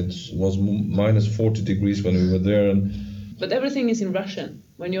different, and it was minus 40 degrees when we were there. But everything is in Russian.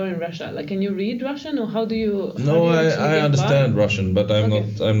 When you're in Russia, like, can you read Russian, or how do you? No, I understand Russian, but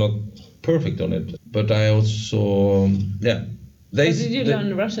I'm not perfect on it. But I also Did you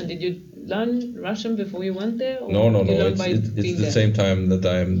learn Russian? Did you learn Russian before you went there? Or no. It's the same time that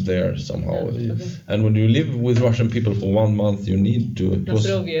I'm there somehow. Yeah, okay. And when you live with Russian people for 1 month, you need to.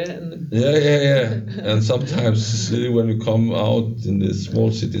 Yeah. And sometimes when you come out in the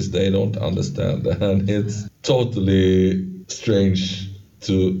small cities, they don't understand, and it's totally strange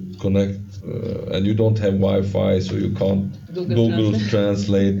to connect. And you don't have Wi-Fi, so you can't Google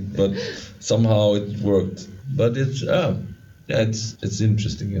Translate. But somehow it worked. But it's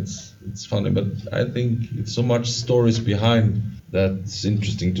interesting. It's funny, but I think it's so much stories behind that's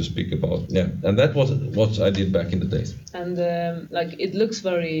interesting to speak about. Yeah, and that was what I did back in the days. And like, it looks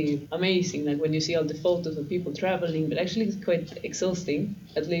very amazing, like when you see all the photos of people traveling, but actually it's quite exhausting.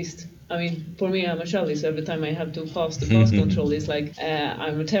 At least, I mean, for me, I'm a Charlie, so every time I have to pass the pass control, it's like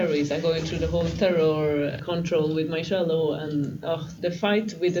I'm a terrorist. I'm going through the whole terror control with my shallow, and the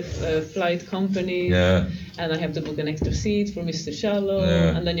fight with the flight company. Yeah. And I have to book an extra seat for Mr. Shallow,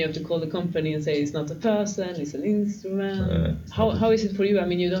 and then you have to call the company and say it's not a person, it's an instrument. How is it for you? I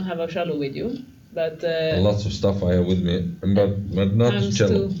mean, you don't have a shallow with you, but lots of stuff I have with me, but not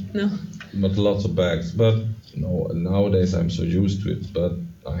cello. No. But lots of bags. But no, nowadays I'm so used to it. But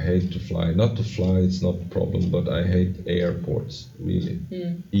I hate to fly. Not to fly, it's not a problem. But I hate airports. Really,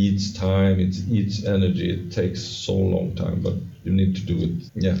 eats time, it eats energy. It takes so long time, but you need to do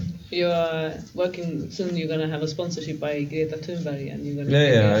it. Yeah. You're working soon. You're gonna have a sponsorship by Greta Thunberg, and you're gonna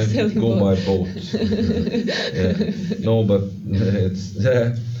I go by boat. No, but it's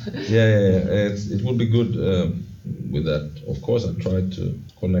it would be good with that. Of course, I try to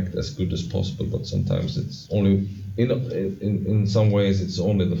connect as good as possible, but sometimes it's only in some ways it's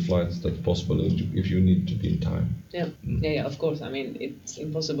only the flights that's possible if you need to be in time. Yeah. Of course. I mean, it's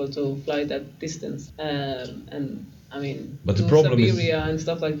impossible to fly that distance, and. I mean, but the problem Siberia and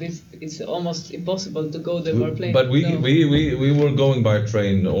stuff like this, it's almost impossiple to go there by plane. But we were going by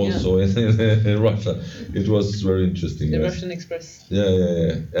train also in Russia. It was very interesting. The Russian Express.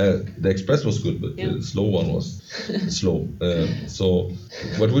 Yeah. The Express was good, but the slow one was slow.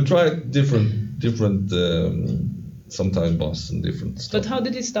 But we tried different. Sometimes bus and different stuff. But how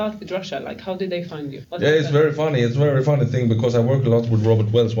did it start with Russia? Like, how did they find you? It's very funny. It's a very funny thing because I work a lot with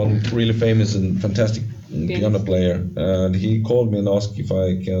Robert Wells, one really famous and fantastic piano player. And he called me and asked if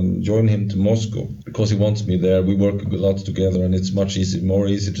I can join him to Moscow because he wants me there. We work a lot together, and it's much more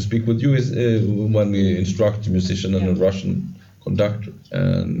easy to speak with you when we instruct a musician and a Russian conductor.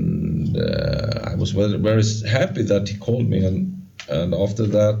 And I was very happy that he called me. And after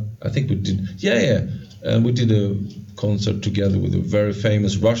that, I think we did. And we did a concert together with a very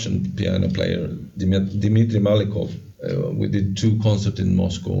famous Russian piano player, Dmitry Malikov. We did 2 concerts in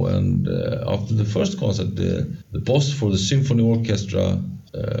Moscow, and after the first concert, the boss for the symphony orchestra,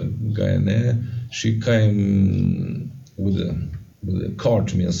 Gayane, she came with a card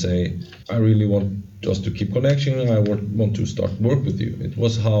to me and say, "I really want us to keep connection. I want to start work with you." It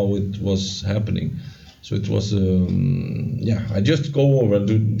was how it was happening. So it was, I just go over and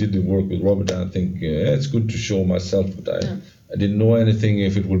did the work with Robert, and I think it's good to show myself, but I didn't know anything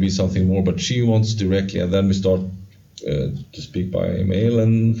if it would be something more, but she wants directly, and then we start to speak by mail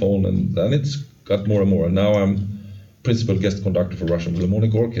and phone, and then it's got more and more, and now I'm principal guest conductor for Russian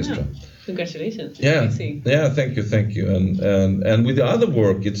Philharmonic Orchestra. Yeah. Congratulations. Yeah, thank you. And with the other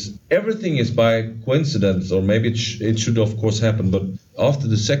work, everything is by coincidence, or maybe it should of course happen. But after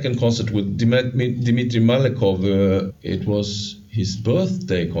the second concert with Dmitry Malikov, it was his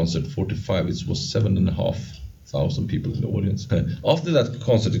birthday concert, 45. It was 7,500 people in the audience. After that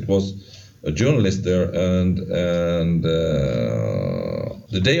concert, it was a journalist there, and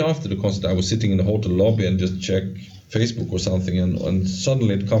the day after the concert, I was sitting in the hotel lobby and just checked Facebook or something, and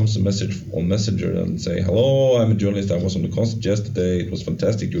suddenly it comes a message on Messenger and say, "Hello, I'm a journalist. I was on the concert yesterday. It was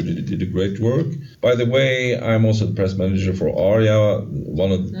fantastic. You did a great work. By the way, I'm also the press manager for Arya,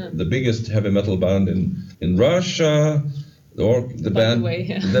 one of the biggest heavy metal band in Russia. By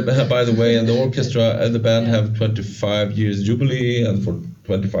the way, and the orchestra and the band have 25 years jubilee, and for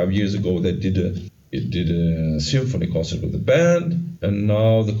 25 years ago they did a symphony concert with the band, and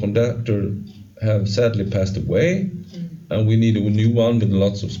now the conductor have sadly passed away, and we need a new one with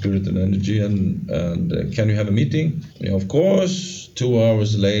lots of spirit and energy, and can you have a meeting?" Yeah, of course. 2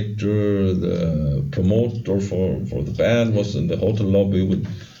 hours later, the promoter for the band was in the hotel lobby with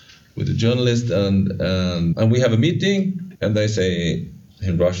the journalist, and we have a meeting, and they say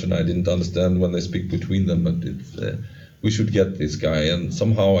in Russian, I didn't understand when they speak between them, but it's we should get this guy, and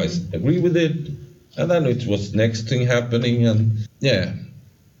somehow I agree with it, and then it was next thing happening, and yeah,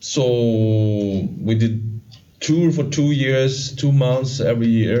 so we did tour for 2 years, 2 months every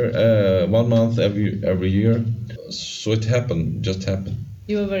year, 1 month every year, so it just happened.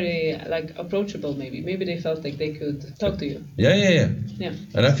 You were very approachable, maybe they felt like they could talk to you. Yeah.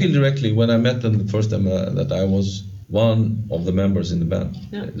 And I feel directly when I met them the first time that I was one of the members in the band.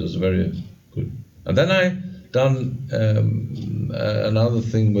 Yeah. It was very good. And then I done another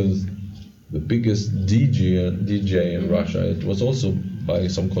thing with the biggest DJ in Russia. It was also by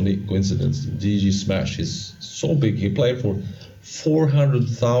some coincidence, DJ Smash. He's so big. He played for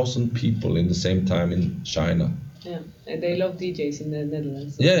 400,000 people in the same time in China. Yeah, and they love DJs in the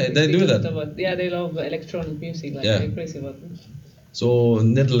Netherlands. So yeah, they do that. They love electronic music, they're crazy about it. So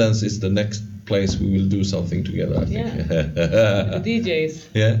Netherlands is the next place we will do something together, I think. Yeah, the DJs.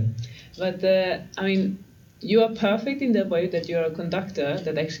 Yeah. But, I mean, you are perfect in the way that you're a conductor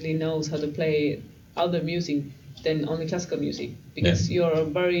that actually knows how to play other music than only classical music. Because you're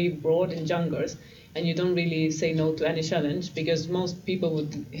very broad in genres, and you don't really say no to any challenge, because most people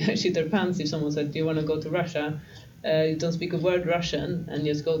would shit their pants if someone said, do you want to go to Russia? You don't speak a word Russian and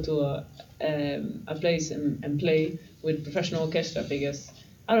just go to a place and play with professional orchestra, because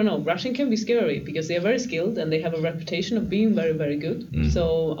I don't know, Russian can be scary because they are very skilled and they have a reputation of being very, very good.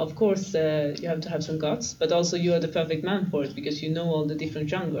 So of course you have to have some guts, but also you are the perfect man for it because you know all the different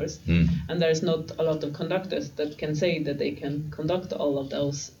genres, and there's not a lot of conductors that can say that they can conduct all of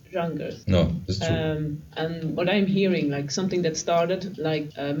those genres. No, it's true. And what I'm hearing, something that started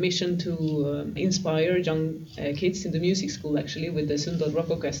like a mission to inspire young kids in the music school, actually, with the Sundal Rock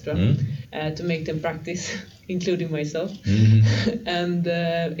Orchestra, to make them practice, including myself. And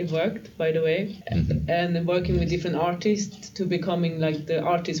it worked, by the way. And working with different artists to becoming like the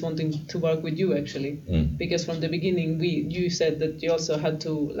artists wanting to work with you, actually. Because from the beginning, you said that you also had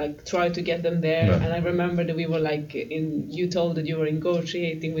to try to get them there. And I remember that we were you told that you were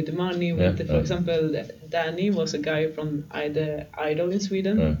negotiating with the money. For example, Danny was a guy from the Idol in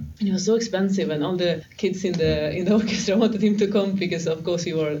Sweden, and he was so expensive, and all the kids in the orchestra wanted him to come because, of course,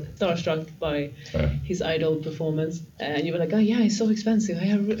 you were starstruck by his Idol performance, and you were like, oh yeah, he's so expensive,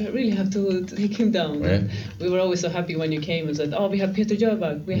 I really have to take him down. We were always so happy when you came and said, oh, we have Peter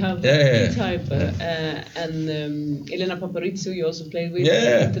Jöback, we have E-Type, and Elena Paparizou you also played with,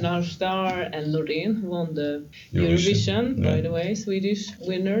 International Star, and Loreen, who won the Eurovision, by the way, Swedish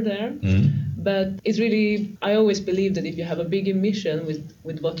winner there. But it's really, I always believe that if you have a bigger mission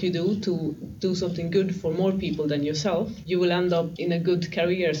with what you do, to do something good for more people than yourself, you will end up in a good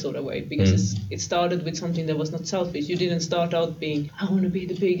career sort of way, because it started with something that was not selfish. You didn't start out being, I want to be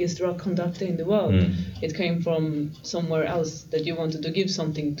the biggest rock conductor in the world. It came from somewhere else, that you wanted to give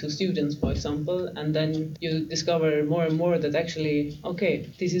something to students, for example, and then you discover more and more that actually, okay,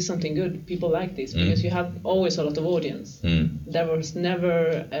 this is something good, people like this, because you have always a lot of audience. There was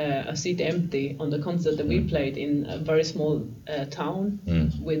never a seat empty on the concert that we played in a very small town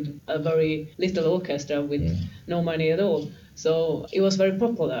with a very little orchestra with no money at all. So it was very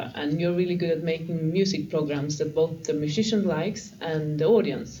popular, and you're really good at making music programs that both the musician likes and the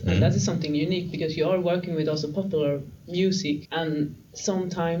audience. And that is something unique, because you are working with also popular music, and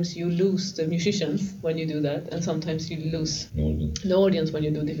sometimes you lose the musicians when you do that, and sometimes you lose the audience when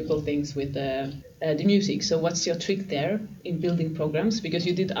you do difficult things with the music. So what's your trick there in building programs? Because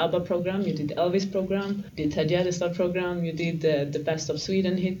you did ABBA program, you did Elvis program, you did Ted Gärdestad program, you did the Best of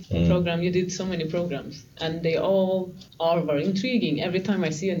Sweden hit program, you did so many programs, and they all are very intriguing. Every time I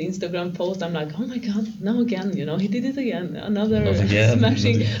see an Instagram post, I'm like, oh my god, now again, he did it again, another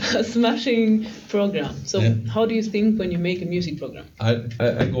smashing program. So how do you think when you make a music program? I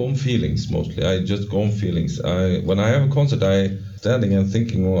go on feelings mostly. I just go on feelings. When I have a concert, I standing and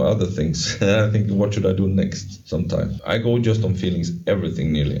thinking of other things. I'm thinking, what should I do next? Sometimes I go just on feelings,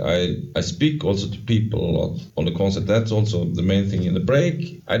 everything nearly. I speak also to people a lot on the concert. That's also the main thing. In the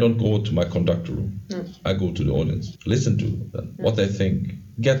break, I don't go to my conductor room. I go to the audience, listen to them, what they think,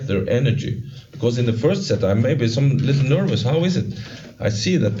 get their energy. Because in the first set, I may be some little nervous. How is it? I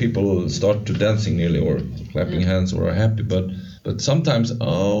see that people start to dancing nearly, or clapping hands, or are happy, but sometimes,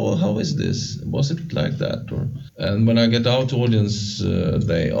 oh, how is this? Was it like that? And when I get out to audience,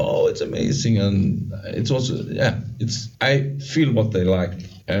 it's amazing, and it's also, I feel what they like,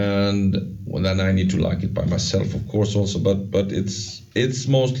 and then I need to like it by myself, of course, also. But it's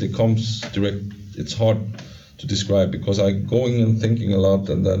mostly comes direct. It's hard to describe, because I going and thinking a lot,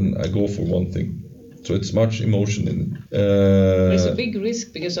 and then I go for one thing. So it's much emotion in it. It's a big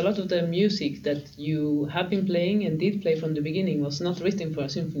risk, because a lot of the music that you have been playing and did play from the beginning was not written for a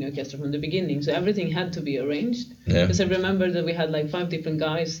symphony orchestra from the beginning. So everything had to be arranged. Yeah. Because I remember that we had like 5 different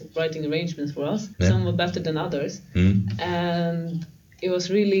guys writing arrangements for us. Yeah. Some were better than others. And it was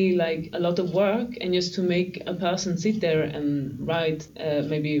really like a lot of work, and just to make a person sit there and write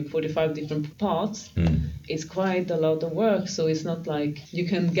maybe 45 different parts, it's quite a lot of work. So it's not like you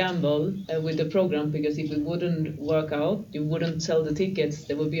can gamble with the program, because if it wouldn't work out, you wouldn't sell the tickets,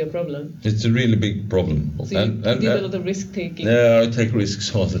 there would be a problem. It's a really big problem. So you did a lot of risk taking. Yeah, I take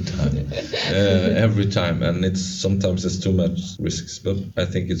risks all the time, every time, and sometimes it's too much risks. But I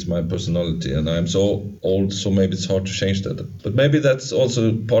think it's my personality, and I'm so old, so maybe it's hard to change that. But maybe that's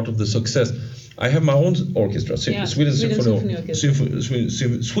also part of the success. I have my own orchestra, Sweden Symphony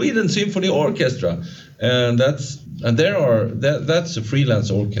Orchestra. Sweden Symphony Orchestra, and that's a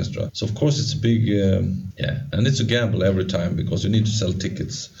freelance orchestra. So of course it's a big and it's a gamble every time, because you need to sell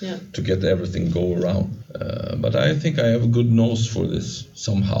tickets to get everything go around. But I think I have a good nose for this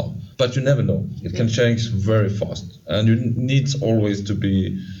somehow. But you never know; it can change very fast, and you need always to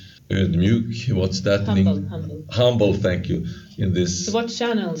be what's that? Humble, thank you. In this. So what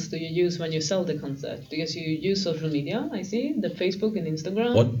channels do you use when you sell the concert? Because you use social media, I see, the Facebook and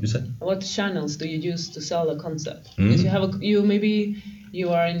Instagram. What you said? What channels do you use to sell a concert? Because you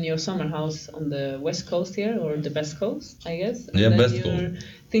are in your summer house on the west coast here, or the best coast, I guess. And then best you're coast.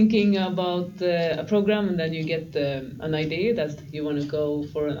 Thinking about a program, and then you get an idea that you want to go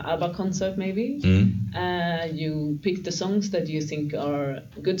for an ABBA concert maybe. You pick the songs that you think are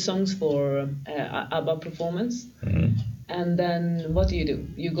good songs for ABBA performance. And then what do?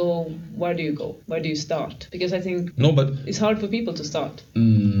 Where do you go? Where do you start? Because I think it's hard for people to start.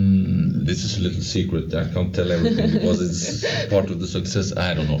 This is a little secret. I can't tell everything because it's part of the success.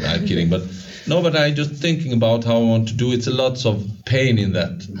 I don't know. I'm kidding. But I'm just thinking about how I want to do it. It's a lots of pain in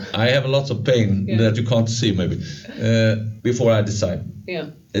that. I have lots of pain that you can't see maybe before I decide.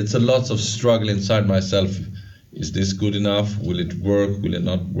 Yeah. It's a lot of struggle inside myself. Is this good enough? Will it work? Will it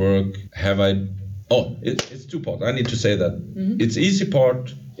not work? It's 2 parts. I need to say that. It's easy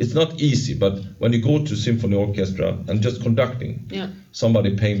part. It's not easy, but when you go to symphony orchestra and just conducting,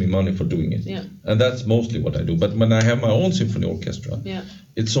 somebody pay me money for doing it. Yeah. And that's mostly what I do. But when I have my own symphony orchestra,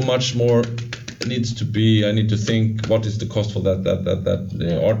 it's so much more needs to be. I need to think what is the cost for that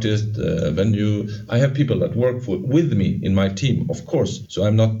the artist, venue. I have people that work with me in my team, of course. So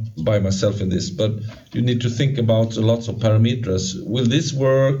I'm not by myself in this, but you need to think about lots of parameters. Will this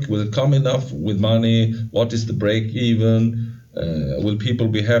work? Will it come enough with money? What is the break even? Will people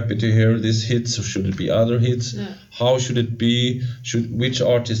be happy to hear these hits, or should it be other hits? How should it be? Which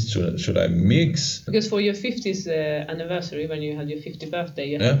artists should I mix? Because for your 50th anniversary, when you had your 50th birthday,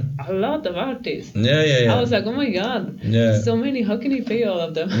 you had a lot of artists. Yeah. I was like, oh my god, so many. How can you pay all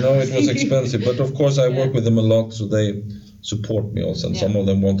of them? No, it was expensive, but of course I work with them a lot, so they support me also, and some of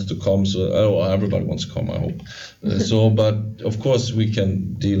them wanted to come, so everybody wants to come, I hope. But of course we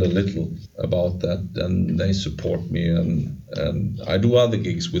can deal a little about that, and they support me, and I do other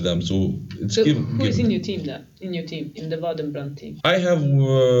gigs with them, so it's who is in your team then? In the Wadenbrand team? I have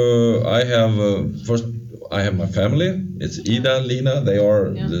first I have my family. It's Ida and Lina. They are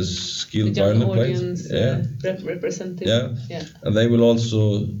the skilled violin players. Representative. And they will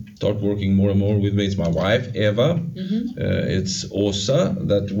also start working more and more with me. It's my wife, Eva. It's Åsa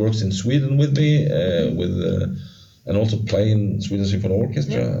that works in Sweden with me, and also play in Sweden Symphony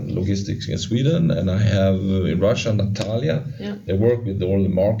Orchestra and logistics in Sweden. And I have in Russia Natalia. They work with all the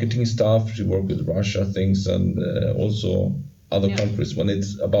marketing stuff. She works with Russia things, and also other countries when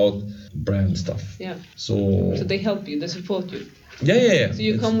it's about brand stuff. So they help you, they support you. Yeah. So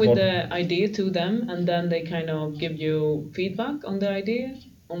you come with the idea to them, and then they kind of give you feedback on the idea,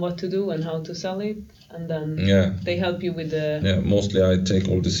 on what to do and how to sell it, and then they help you with the... Yeah, mostly I take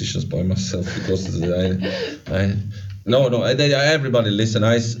all decisions by myself, because everybody listen.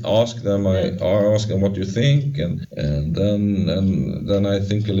 I ask them. I ask them what you think, and then I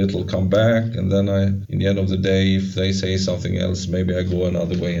think a little, come back, and then in the end of the day, if they say something else, maybe I go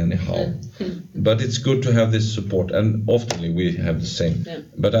another way anyhow. But it's good to have this support, and often we have the same.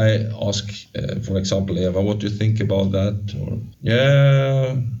 But I ask, for example, Eva, what do you think about that? Or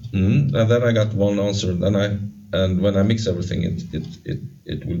and then I got one answer. And when I mix everything,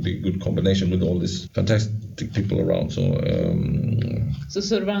 it will be a good combination with all these fantastic people around. So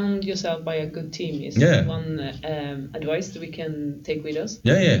surround yourself by a good team is one advice that we can take with us.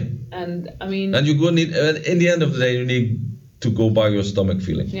 Yeah. And I mean, and you go need in the end of the day, you need to go by your stomach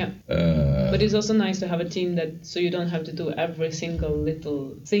feeling. Yeah. But it's also nice to have a team so you don't have to do every single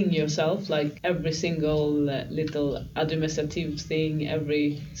little thing yourself, like every single little administrative thing,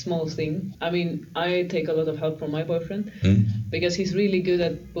 every small thing. I mean, I take a lot of help from my boyfriend because he's really good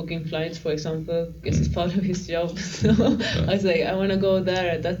at booking flights, for example, because it's part of his job. So I say, I want to go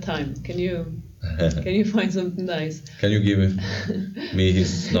there at that time. Can you find something nice? Can you give me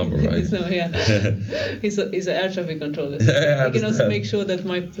his number, right? So, yeah. He's an air traffic controller. So he can also make sure that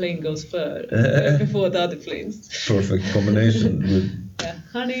my plane goes before the other planes. Perfect combination with... Yeah,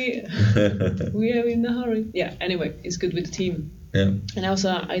 honey, we are in a hurry. Yeah, anyway, it's good with the team. Yeah. And also,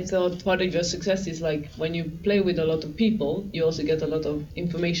 I thought part of your success is like when you play with a lot of people, you also get a lot of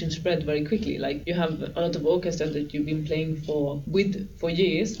information spread very quickly. Like you have a lot of orchestras that you've been playing for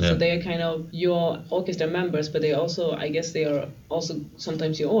years, so they are kind of your orchestra members, but they also, I guess, they are also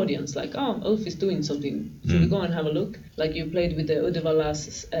sometimes your audience. Like, oh, Ulf is doing something, so we go and have a look. Like you played with the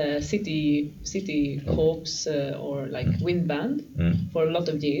Uddevalla's city corps or like wind band for a lot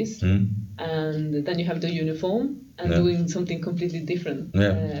of years, and then you have the uniform. And doing something completely different.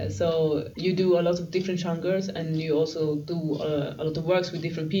 So you do a lot of different genres, and you also do a lot of works with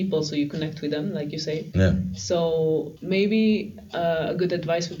different people, so you connect with them, like you say. Yeah. So maybe a good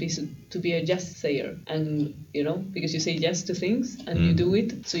advice would be to be a yes sayer, and because you say yes to things and you do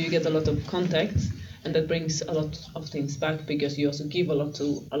it, so you get a lot of contacts. And that brings a lot of things back because you also give a lot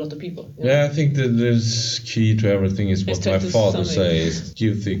to a lot of people. Yeah, I think that there's key to everything is what my father says.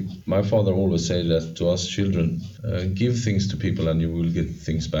 My father always said that to us children, give things to people and you will get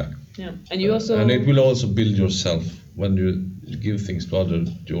things back. Yeah, and you also... and it will also build yourself. When you give things to others,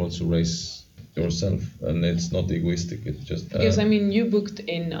 you also raise yourself, and it's not egoistic, it's just... because, I mean, you booked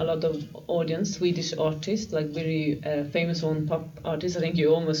in a lot of audience, Swedish artists, like very famous one, pop artists. I think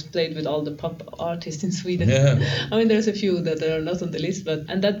you almost played with all the pop artists in Sweden. Yeah. I mean, there's a few that are not on the list,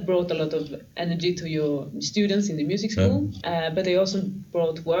 and that brought a lot of energy to your students in the music school, but they also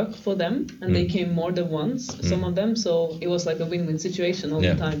brought work for them, and they came more than once, some of them, so it was like a win-win situation all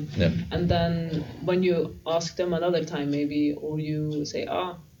the time. Yeah. And then when you ask them another time maybe, or you say,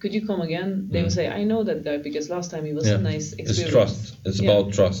 could you come again? They will say, I know that guy because last time it was a nice experience. It's trust. It's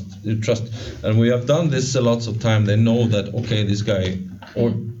about trust. You trust. And we have done this a lot of time. They know that, okay, this guy,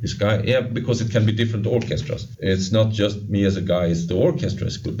 because it can be different orchestras. It's not just me as a guy, it's the orchestra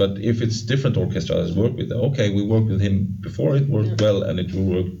is good. But if it's different orchestras work with, okay, we worked with him before, it worked well, and it will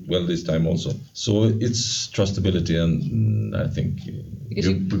work well this time also. So it's trustability, and I think... because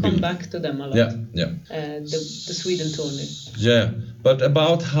you come back to them a lot. Yeah. The Sweden tournament. Yeah, but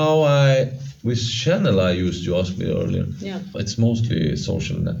about how which channel I used, you asked me earlier. Yeah. It's mostly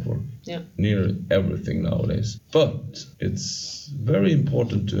social network. Yeah. Near everything nowadays. But it's very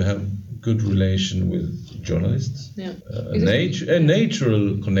important to have good relation with journalists. Yeah. A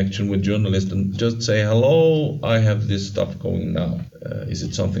natural connection with journalists, and just say, hello, I have this stuff going now. Is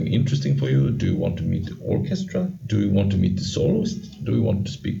it something interesting for you? Do you want to meet the orchestra? Do you want to meet the soloist? Do you want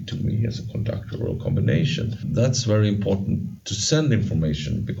to speak to me as a conductor or a combination? That's very important to send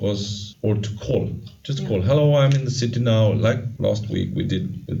information or to call. Just call, hello, I'm in the city now. Like last week we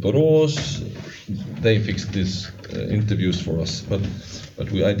did with Borås. They fixed these interviews for us, but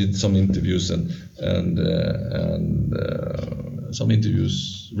I did some interviews and some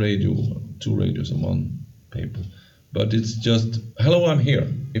interviews, two radios and one paper. But it's just, hello, I'm here.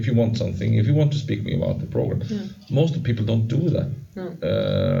 If you want something, if you want to speak to me about the program. Yeah. Most of the people don't do that. No.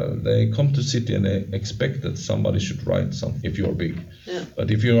 They come to city and they expect that somebody should write something if you're big. Yeah.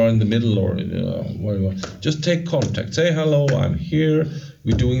 But if you are in the middle or where you are, just take contact. Say, hello, I'm here.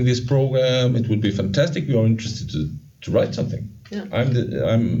 We're doing this program. It would be fantastic. We are interested to write something. Yeah.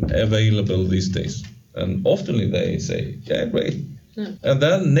 I'm available these days. And often they say, yeah, great. Yeah. And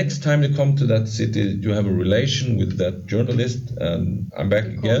then next time you come to that city, you have a relation with that journalist, and I'm back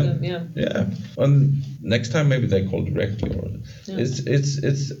again. Them, yeah. And next time maybe they call directly. Or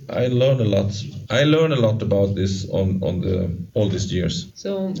it's. I learn a lot. I learn a lot about this on all these years.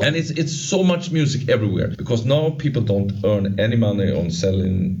 And it's so much music everywhere, because now people don't earn any money on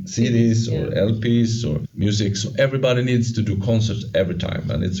selling CDs or LPs or music. So everybody needs to do concerts every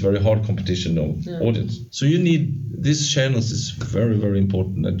time, and it's very hard competition of audience. So you need these channels is very, very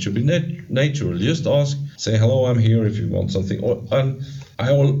important. It should be natural. Just ask, say hello, I'm here if you want something. And I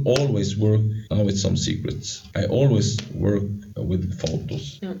always work now with some secrets. I always work with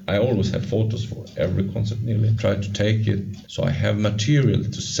photos. Yeah. I always have photos for every concert nearly. Try to take it so I have material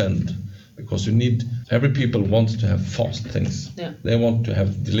to send. Because every people wants to have fast things. Yeah. They want to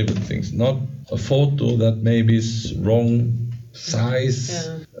have delivered things, not a photo that maybe is wrong size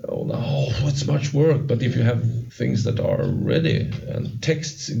it's much work. But if you have things that are ready and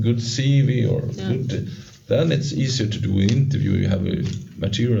texts, good CV or good, then it's easier to do an interview. You have a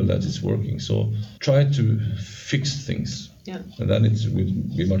material that is working. So try to fix things. Yeah. And then it will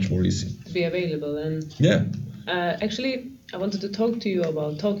be much more easy. To be available. And yeah. Actually, I wanted to talk to you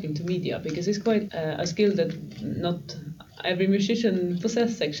about talking to media, because it's quite a skill that not every musician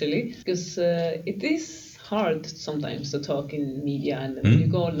possesses, actually, because it is hard sometimes to talk in media and when you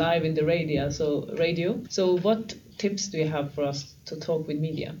go live in the radio. So what tips do you have for us to talk with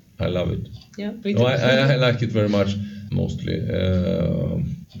media? I love it. Yeah, I like it very much. Mostly,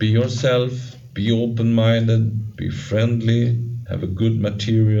 be yourself, be open-minded, be friendly, have a good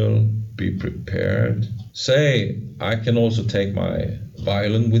material, be prepared. Say, I can also take my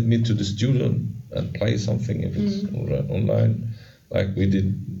violin with me to the studio and play something if it's online. Like we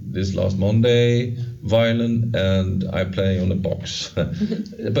did this last Monday, violin, and I play on a box.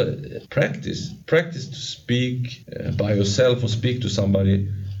 But practice to speak by yourself or speak to somebody,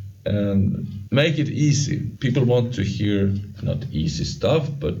 and make it easy. People want to hear not easy stuff,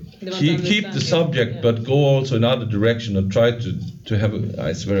 but keep the subject, but go also in other direction and try to have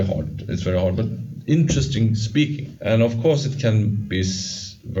it's very hard. It's very hard, but interesting speaking. And of course it can be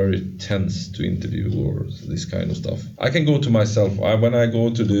very tense to interview or this kind of stuff. I can go to myself. When I go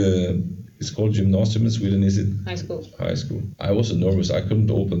to it's called gymnasium in Sweden, is it? High school. I was nervous. I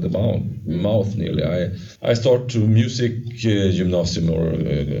couldn't open the mouth nearly. I started to music gymnasium or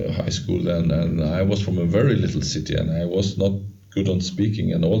high school then, and I was from a very little city, and I was not good on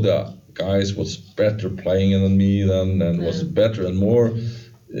speaking, and all the guys was better playing than me then, and was better and more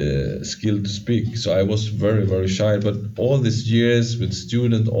skilled to speak. So I was very, very shy. But all these years with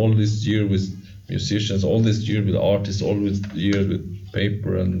students, all this year with musicians, all this year with artists, all this year with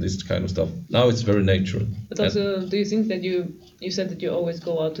paper and this kind of stuff, now it's very natural. But also, do you think that you said that you always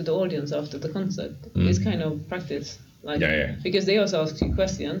go out to the audience after the concert? It's kind of practice. Because they also ask you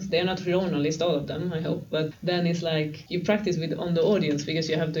questions. They're not journalists, all of them, I hope. But then it's like you practice on the audience, because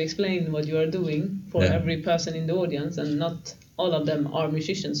you have to explain what you are doing for every person in the audience, and not all of them are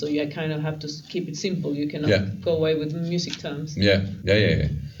musicians. So you kind of have to keep it simple. You cannot go away with music terms. Yeah.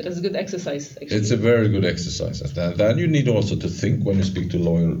 But that's a good exercise, actually. It's a very good exercise. And then you need also to think when you speak to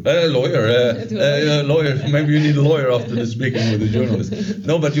lawyer. Maybe you need a lawyer after the speaking with a journalist.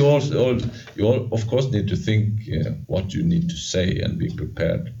 No, but you of course need to think what you need to say and be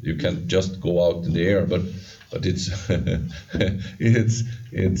prepared. You can't just go out in the air, but it's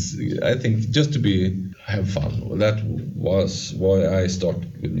I think just to have fun. That was why I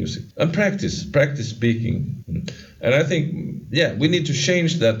started with music. And practice speaking. And I think, we need to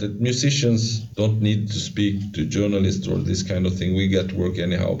change that musicians don't need to speak to journalists or this kind of thing. We get work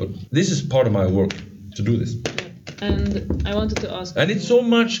anyhow, but this is part of my work to do this. And I wanted to ask... And it's so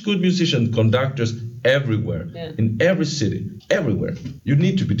much good musicians, conductors, everywhere, in every city, everywhere. You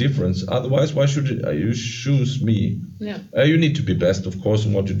need to be different, otherwise why should you choose me? You need to be best, of course,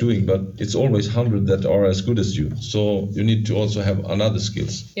 in what you're doing, but it's always 100 that are as good as you, so you need to also have another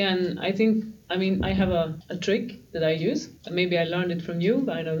skills. And I think, I have a trick that I use. Maybe I learned it from you,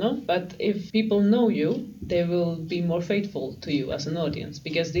 but I don't know. But if people know you, they will be more faithful to you as an audience,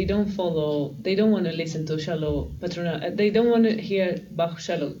 because they don't want to listen to cello Petronella. They don't want to hear Bach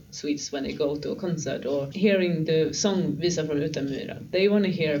cello suites when they go to a concert, or hearing the song Visa från Utemyra. They want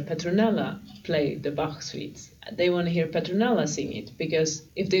to hear Petronella play the Bach suites. They want to hear Petronella sing it, because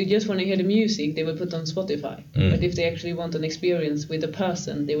if they just want to hear the music, they will put on Spotify. But if they actually want an experience with a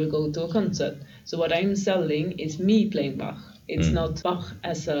person, they will go to a concert. So what I'm selling is me playing Bach. It's not Bach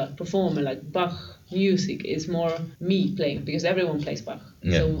as a performer, like Bach music. It's more me playing, because everyone plays Bach.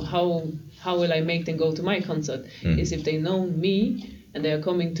 So how will I make them go to my concert? Is if they know me and they are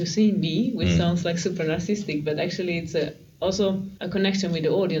coming to see me, which sounds like super narcissistic, but actually it's also a connection with the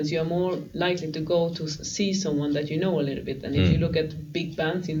audience. You are more likely to go to see someone that you know a little bit. And if you look at big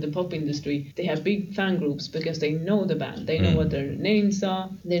bands in the pop industry, they have big fan groups because they know the band. They know what their names are,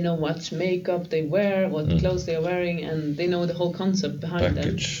 they know what makeup they wear, what clothes they are wearing, and they know the whole concept behind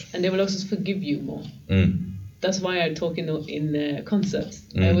them. And they will also forgive you more. That's why I talk in concerts.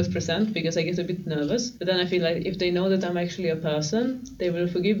 I always present, because I get a bit nervous. But then I feel like if they know that I'm actually a person, they will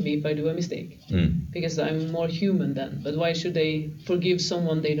forgive me if I do a mistake. Because I'm more human then. But why should they forgive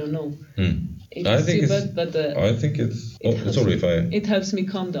someone they don't know? I think it's sorry if I... It helps me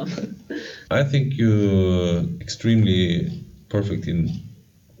calm down. I think you're extremely perfect in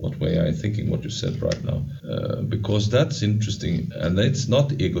what way I'm thinking what you said right now, because that's interesting, and it's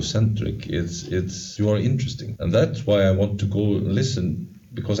not egocentric. It's you are interesting, and that's why I want to go listen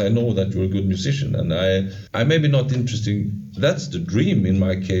because I know that you're a good musician, and I may be not interesting. That's the dream in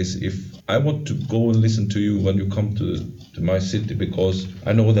my case. If I want to go and listen to you when you come to my city, because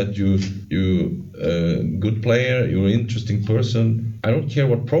I know that you a good player, you're an interesting person. I don't care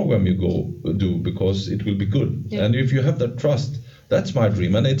what program you go do, because it will be good. Yeah. And if you have that trust, that's my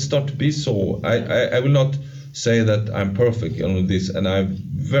dream, and it's not to be so. I will not say that I'm perfect on this, and I'm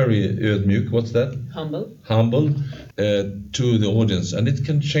very ödmjuk. What's that? Humble to the audience, and it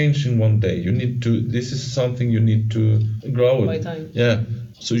can change in one day. You need to. This is something you need to grow. By time. Yeah.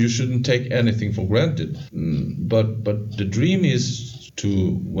 So you shouldn't take anything for granted. But the dream is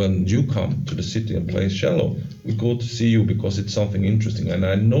to, when you come to the city and play cello, we go to see you because it's something interesting, and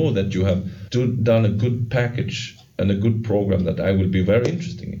I know that you have done a good package and a good program that I will be very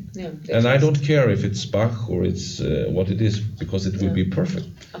interested in. Yeah, and I don't care if it's Bach or it's what it is, because it will be perfect.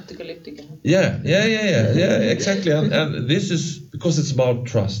 Apocalyptic. Yeah, exactly. And this is because it's about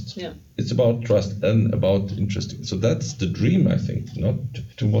trust. Yeah. It's about trust and about interesting. So that's the dream, I think, not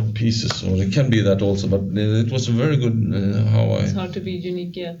to what pieces, or it can be that also, but it was a very good It's hard to be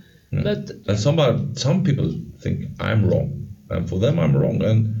unique, yeah. But and some people think I'm wrong, and for them I'm wrong,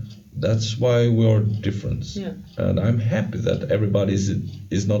 and that's why we are different. Yeah. And I'm happy that everybody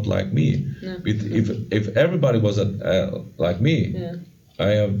is not like me. No. If everybody was like me, yeah.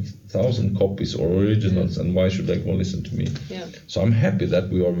 I have 1,000 copies or originals, and why should they go listen to me? Yeah. So I'm happy that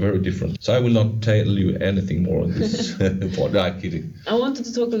we are very different. So I will not tell you anything more on this. I'm kidding. I wanted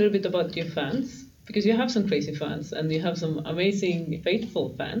to talk a little bit about your fans, because you have some crazy fans and you have some amazing,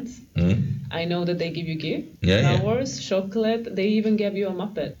 faithful fans. I know that they give you gifts, flowers, chocolate. They even gave you a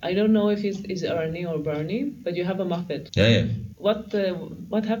Muppet. I don't know if it's Ernie or Bernie, but you have a Muppet. Yeah.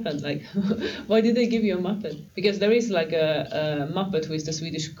 What happened? Like, why did they give you a Muppet? Because there is like a Muppet who is the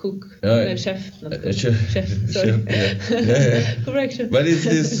Swedish cook, chef, not cook, chef. Sorry, correction. But it's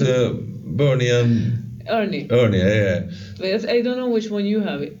this Bernie and Ernie. Yeah. But I don't know which one you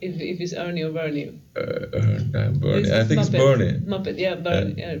have. If it's Ernie or Bernie. Bernie. I think Muppet. it's Bernie. Muppet, yeah,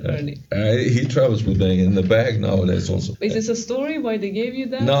 Bernie. He travels with me in the bag nowadays also. Is this a story why they gave you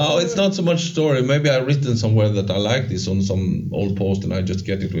that? No, it's not so much story. Maybe I've written somewhere that I like this on some old post, and I just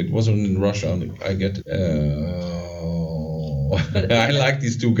get it. It wasn't in Russia, and I get it. I like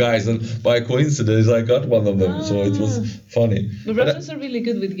these two guys, and by coincidence I got one of them, so it was funny. But Russians are really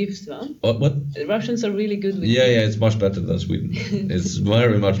good with gifts, huh? What? Russians are really good with gifts. Yeah, it's much better than Sweden. It's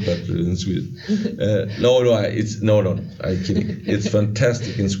very much better than Sweden. No, I'm kidding. It's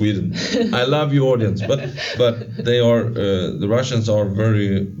fantastic in Sweden. I love your audience, but they are the Russians are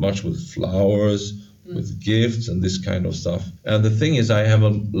very much with flowers, with gifts and this kind of stuff. And the thing is, I have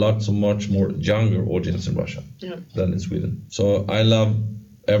a much more younger audience in Russia than in Sweden. So I love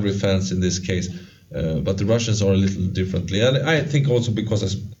every fans in this case. But the Russians are a little differently. And I think also because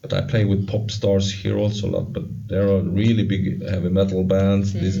I play with pop stars here also a lot, but there are really big heavy metal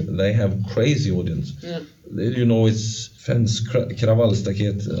bands. They have crazy audience. Yeah. It's fence,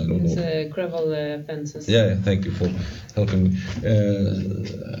 kravallstaket, I don't know. It's Kraval fences. Yeah, thank you for helping me.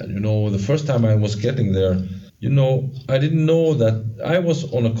 The first time I was getting there, I didn't know that I was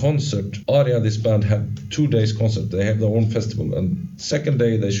on a concert. Aria, this band, had 2 days concert. They have their own festival, and second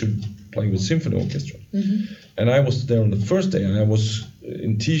day they should play with symphony orchestra. And I was there on the first day, and I was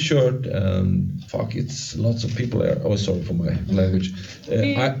in t-shirt, and it's lots of people there. Oh, sorry for my language.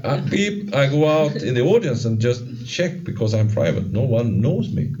 I go out in the audience and just check, because I'm private. No one knows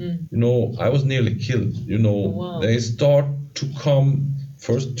me. I was nearly killed. Wow. They start to come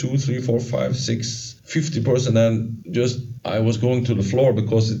first 2, 3, 4, 5, 6, 50%, and just I was going to the floor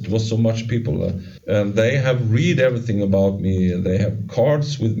because it was so much people. And they have read everything about me. They have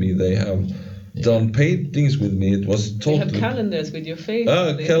cards with me. They have done paintings with me. It was totally. You have calendars with your face.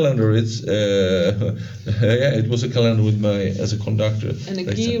 Calendar. It's it was a calendar with as a conductor. And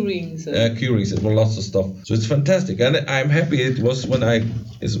the key rings. Key rings. It was lots of stuff. So it's fantastic, and I'm happy. It was when I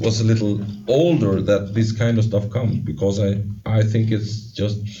was a little older that this kind of stuff comes, because I think it's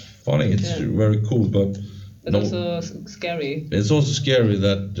just funny. It's very cool, but also scary. It's also scary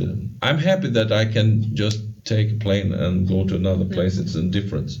that I'm happy that I can just take a plane and go to another place. It's a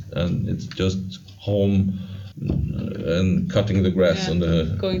difference, and it's just home and cutting the grass on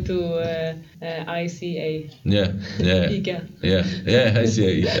the. Going to ICA. Yeah, yeah, ICA. yeah. I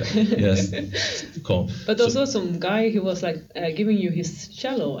see. Yes, cool. But So- also some guy who was like giving you his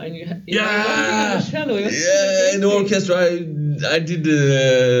cello, and you were Yeah, dancing on the cello. It was yeah. In the crazy. orchestra, I did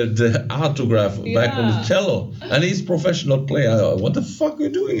the autograph back on the Yeah. cello, and he's professional player. What the fuck are you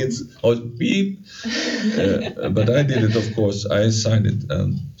doing? It's beep. But I did it, of course. I signed it,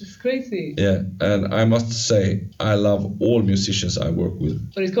 and It's crazy. yeah. And I must say, I love all musicians I work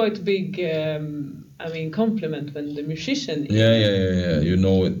with. But it's quite a big, compliment when the musician. Yeah. You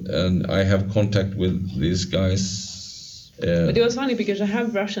know it, and I have contact with these guys. But it was funny because I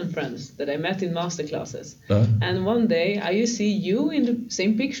have Russian friends that I met in master classes. And one day I see you in the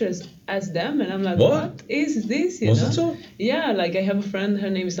same pictures as them, and I'm like, what is this? You Was know? it so? Yeah, like I have a friend, her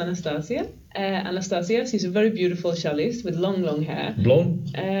name is Anastasia. Anastasia, she's a very beautiful cellist with long hair.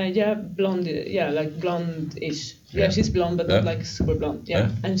 Blonde? Yeah, blonde, like blonde-ish. Yeah. Yeah, she's blonde, but not like super blonde.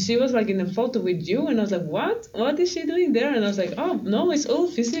 Yeah. And she was like in a photo with you, and I was like, what? What is she doing there? And I was like, oh, no, it's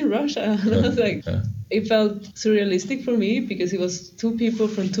Ulf, he's in Russia. And I was like, it felt surrealistic for me because it was two people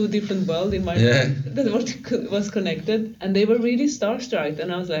from two different worlds in my mind that was connected, and they were really starstruck. And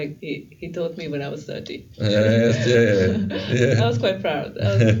I was like, he taught me when I was 30. Yeah. I was quite proud.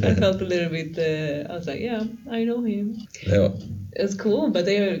 I felt a little bit. I was like, yeah, I know him. Yeah. It's cool, but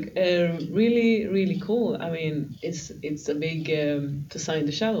they are really, really cool. I mean, it's a big to sign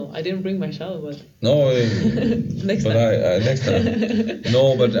the cello. I didn't bring my cello, but no, next but time. next time.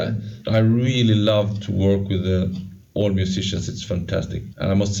 No, but I really love to work with all musicians. It's fantastic, and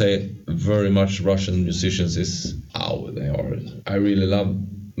I must say, very much Russian musicians is how they are. I really love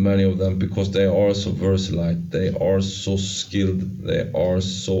many of them because they are so versatile, they are so skilled, they are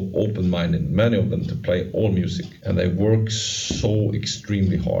so open-minded, many of them, to play all music, and they work so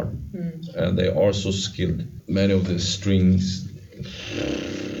extremely hard, and they are so skilled. Many of the strings,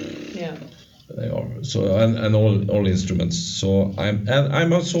 they are so, and all instruments. So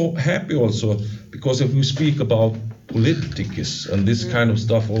I'm also happy also because if we speak about politics and this kind of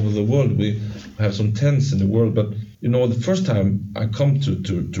stuff over the world, we have some tense in the world, but you know, the first time I come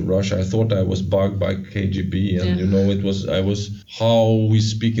to Russia, I thought I was bugged by KGB, and you know, I was how we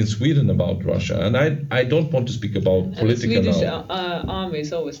speak in Sweden about Russia, and I don't want to speak about politics now. The Swedish army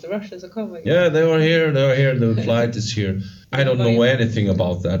is always the Russians are coming. Yeah, they are here. The flight is here. I don't know anything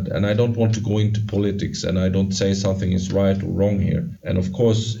about that, and I don't want to go into politics, and I don't say something is right or wrong here. And of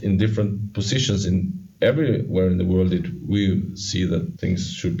course, in different positions in everywhere in the world, we see that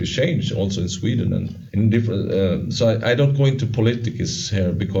things should be changed, also in Sweden and in different. So I don't go into politics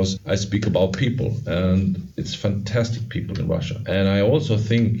here because I speak about people, and it's fantastic people in Russia. And I also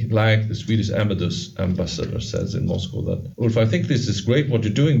think, like the Swedish ambassador says in Moscow, that Ulf, I think this is great what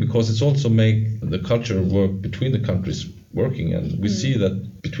you're doing because it's also make the culture work between the countries working, and we see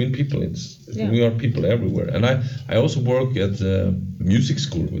that between people, we are people everywhere. And I also work at a music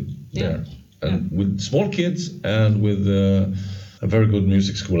school there. And with small kids and with a very good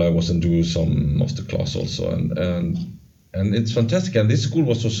music school. I was and do some master class also, and it's fantastic. And this school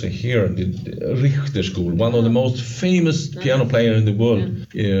was also here, the Richter School, one of the most famous piano player in the world,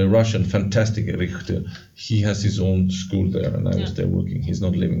 Russian, fantastic Richter. He has his own school there, and I was there working. He's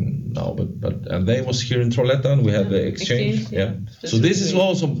not living now, but and they was here in Trollhättan. We had the exchange. So this is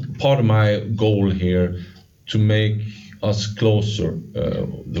also part of my goal here, to make us closer.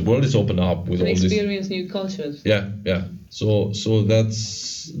 The world is open up with all this. Experience new cultures. Yeah. So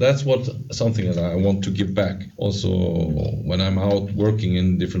that's what something that I want to give back. Also, when I'm out working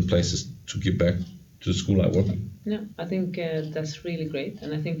in different places, to give back to the school I work in. Yeah, I think that's really great,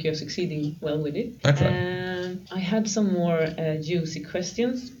 and I think you're succeeding well with it. I try. I had some more juicy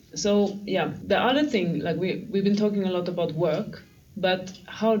questions. So yeah, the other thing, like we've been talking a lot about work. But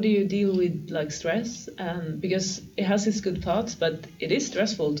how do you deal with like stress? Because it has its good parts, but it is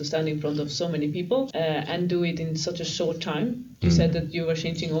stressful to stand in front of so many people and do it in such a short time. You said that you were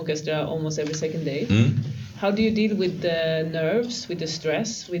changing orchestra almost every second day. How do you deal with the nerves, with the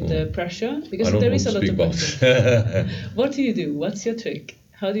stress, with the pressure? Because there is a lot of pressure. What do you do? What's your trick?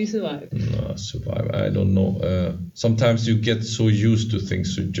 How do you survive? Survive? I don't know. Sometimes you get so used to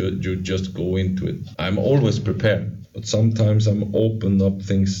things, so you just go into it. I'm always prepared. But sometimes I'm open up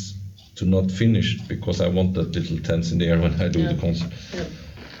things to not finish because I want that little tense in the air when I do the concert. Yeah.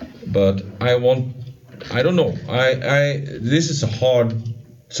 But I don't know. This is a hard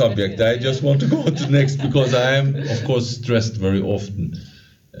subject. I just want to go to the next because I am, of course, stressed very often.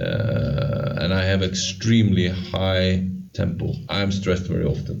 And I have extremely high tempo. I'm stressed very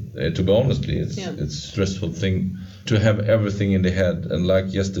often. To be honest, it's a stressful thing to have everything in the head. And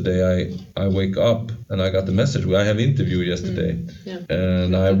like yesterday, I wake up and I got the message. I have interview yesterday,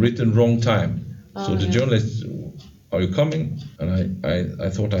 and I written wrong time. So the journalist, are you coming? And I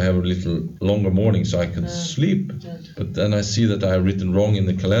thought I have a little longer morning so I can sleep. But then I see that I have written wrong in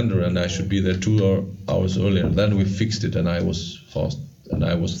the calendar and I should be there 2 hours earlier. Then we fixed it and I was fast. And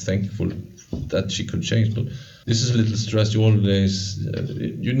I was thankful that she could change. But this is a little stress. You always,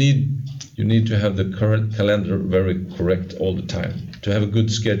 you need to have the current calendar very correct all the time, to have a good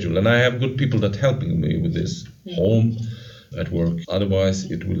schedule. And I have good people that helping me with this, home, at work.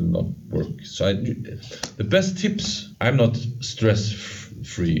 Otherwise, it will not work. So the best tips, I'm not stress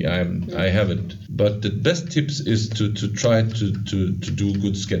free. I have it. But the best tips is to try to do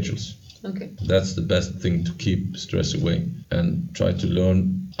good schedules. Okay. That's the best thing to keep stress away, and try to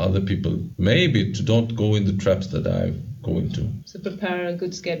learn other people. Maybe to don't go in the traps that I'm going to. So prepare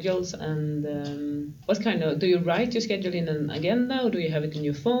good schedules. And what kind of, do you write your schedule in an agenda, or do you have it in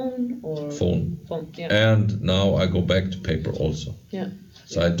your phone? Or Phone. Yeah. And now I go back to paper also. Yeah.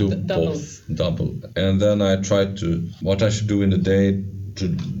 So I do both, double. And then I try to, what I should do in the day,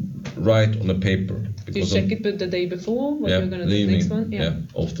 to write on a paper. Do you check it the day before what you're going to do the next one? Yeah,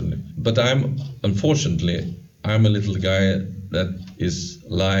 often. But unfortunately, I'm a little guy that is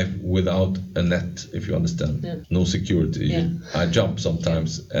live without a net, if you understand. Yeah. No security. Yeah. I jump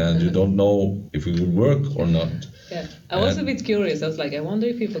sometimes and you don't know if it will work or not. Yeah, I was a bit curious. I was like, I wonder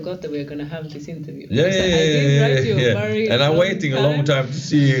if you forgot that we were going to have this interview. Yeah. And I'm waiting a long time to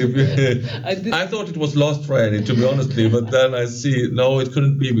see if I thought it was last Friday, to be honestly, but then I see, no, it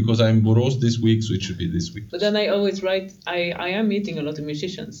couldn't be because I'm in Borås this week, so it should be this week. But then I always write, I am meeting a lot of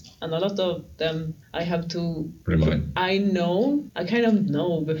musicians, and a lot of them I have to remind. I kind of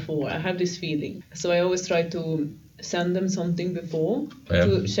know before. I have this feeling. So I always try to send them something before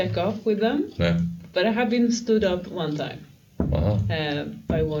to check up with them. Yeah. But I have been stood up one time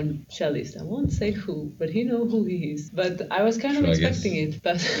by one cellist. I won't say who, but he knows who he is. But I was kind of expecting it.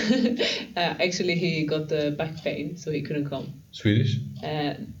 But actually he got back pain, so he couldn't come. Swedish?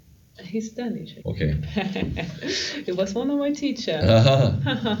 He's Danish. Okay. It was one of my teachers.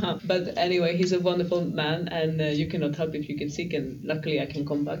 But anyway, he's a wonderful man, and you cannot help if you get sick. And luckily, I can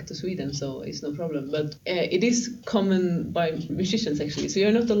come back to Sweden, so it's no problem. But it is common by musicians actually, so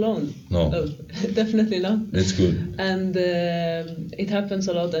you're not alone. No, definitely not. It's good. And it happens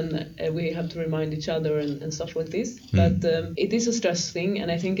a lot, and we have to remind each other and stuff like this. But it is a stress thing,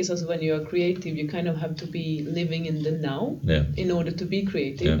 and I think it's also when you are creative, you kind of have to be living in the now in order to be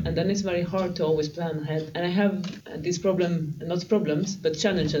creative, and then it's very hard to always plan ahead. And I have this problem, not problems, but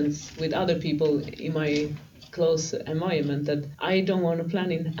challenges with other people in my close environment, that I don't want to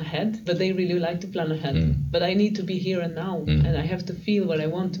plan in ahead, but they really like to plan ahead. But I need to be here and now, and I have to feel what I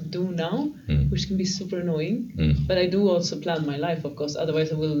want to do now, which can be super annoying. But I do also plan my life, of course,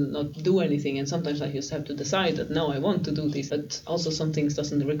 otherwise I will not do anything. And sometimes I just have to decide that now I want to do this, but also some things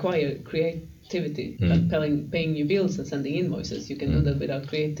doesn't require creativity, like paying your bills and sending invoices. You can do that without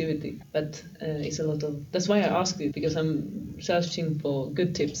creativity. But it's a lot of, that's why I asked it, because I'm searching for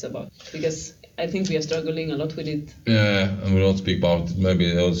good tips about, because I think we are struggling a lot with it. Yeah, and we don't speak about it.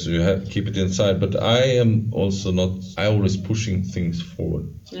 Maybe also you have keep it inside. But I am also not. I always pushing things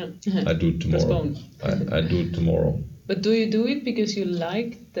forward. Yeah. I do it tomorrow. I do it tomorrow. But do you do it because you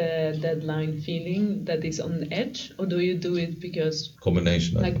like the deadline feeling that is on edge, or do you do it because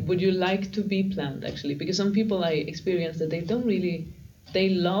combination? Like, would you like to be planned actually? Because some people I experience that they don't really. They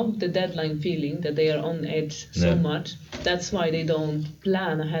love the deadline feeling, that they are on edge so much. That's why they don't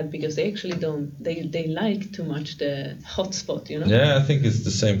plan ahead, because they actually don't. They like too much the hotspot, you know. Yeah, I think it's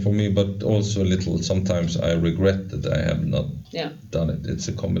the same for me, but also a little. Sometimes I regret that I have not done it. It's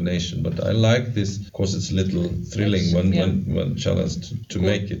a combination, but I like this. Of course, it's a little thrilling when challenged to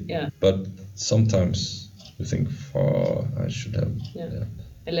make it. Yeah. But sometimes you think, I should have.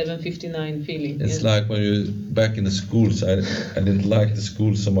 11:59 feeling. It's like when you're back in the schools. I didn't like the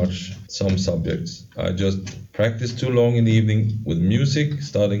school so much, some subjects. I just practiced too long in the evening with music,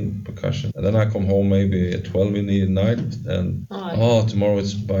 studying percussion. And then I come home maybe at 12 in the night and, tomorrow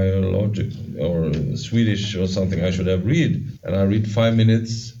it's biologic or Swedish or something I should have read. And I read 5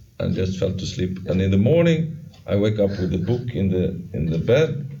 minutes and just fell to sleep. And in the morning, I wake up with a book in the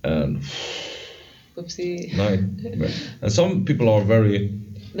bed and... Oopsie. Night. And some people are very...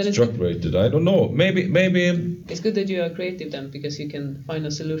 structured. I don't know. Maybe. It's good that you are creative then, because you can find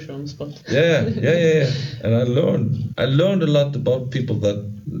a solution on the spot. Yeah. And I learned a lot about people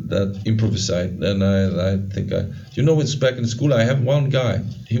that improvise. And I think it's back in school. I have one guy.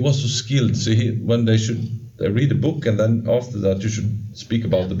 He was so skilled. So when they they read a book, and then after that you should speak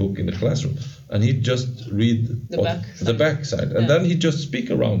about the book in the classroom. And he just read the back side, and then he just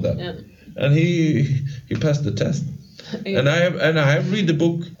speak around that. Yeah. And he passed the test. And I have read the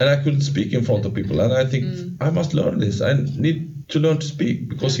book, and I couldn't speak in front of people. And I think I must learn this. I need to learn to speak,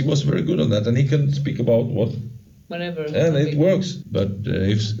 because he was very good on that, and he can speak about whatever. And it works. But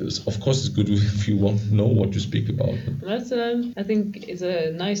of course, it's good if you won't know what you speak about. That's I think it's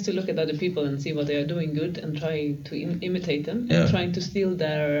nice to look at other people and see what they are doing good and try to imitate them. Yeah. And trying to steal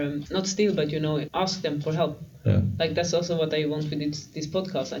their not steal, but ask them for help. Yeah. Like that's also what I want with this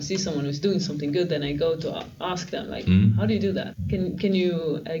podcast. I see someone who's doing something good, and I go to ask them, like, how do you do that? Can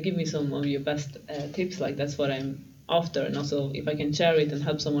you give me some of your best tips? Like that's what I'm after, and also if I can share it and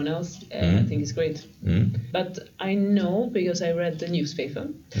help someone else, I think it's great. But I know, because I read the newspaper,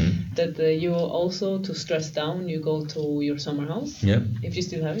 that you also, to stress down, you go to your summer house. Yeah. If you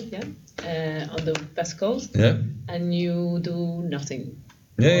still have it, on the west coast. Yeah. And you do nothing.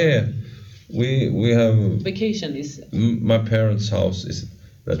 Yeah. We have vacation is my parents' house is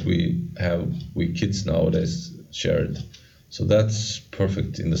that we kids nowadays share it, so that's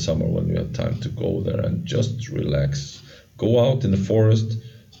perfect in the summer when you have time to go there and just relax, go out in the forest,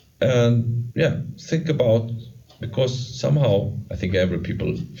 and think about, because somehow I think every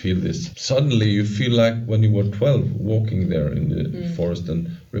people feel this. Suddenly you feel like when you were 12 walking there in the forest and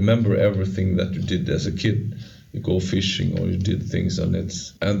remember everything that you did as a kid. You go fishing or you did things, and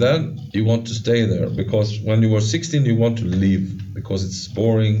then you want to stay there, because when you were 16 you want to leave because it's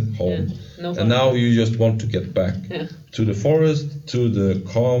boring home. And now you just want to get back to the forest, to the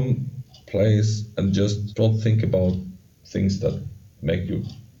calm place, and just don't think about things that make you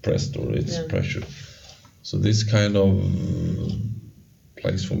pressed or it's pressure. So this kind of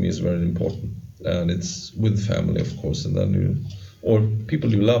place for me is very important, and it's with family, of course, and then or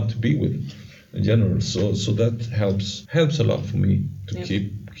people you love to be with in general, so that helps a lot for me to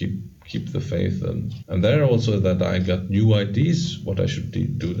keep the faith, and there also that I got new ideas what I should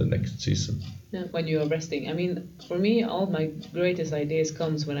do the next season. Yeah, when you are resting. I mean, for me, all my greatest ideas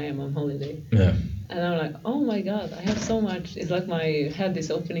comes when I am on holiday. Yeah. And I'm like, oh my God, I have so much. It's like my head is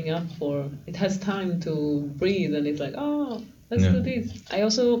opening up it has time to breathe, and it's like, oh, let's do this. I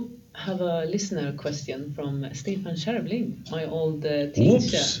also have a listener question from Stefan Scherbling, my old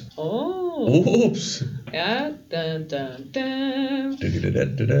teacher. Oops. Oh. Oops. Yeah. Dun, dun, dun.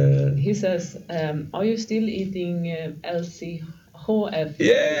 He says, are you still eating LCHF?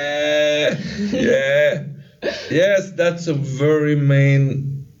 Yeah. Yes, that's a very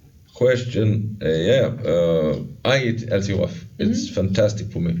main question. I eat LCHF. It's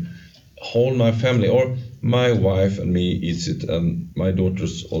fantastic for me. Whole my family, or my wife and me eats it, and my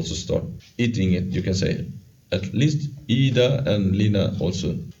daughters also start eating it, you can say. At least Ida and Lina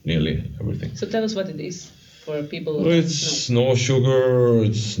also nearly everything. So tell us what it is for people who it's no sugar,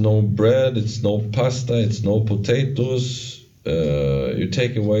 it's no bread, it's no pasta, it's no potatoes. You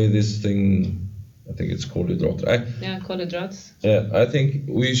take away this thing, I think it's kolhydrater. Kolhydrats. Yeah, I think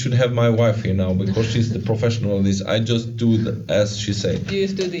we should have my wife here now, because she's the professional on this. I just do as she say. You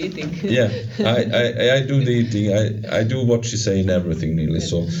just do the eating. Yeah, I do the eating. I do what she say in everything, nearly.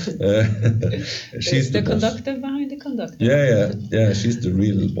 So she's the boss. Conductor behind the conductor. Yeah. She's the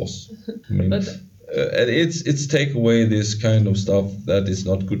real boss. And it's take away this kind of stuff that is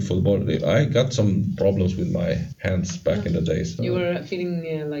not good for the body. I got some problems with my hands back in the days. So. You were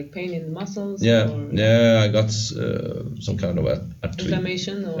feeling like pain in the muscles? I got some kind of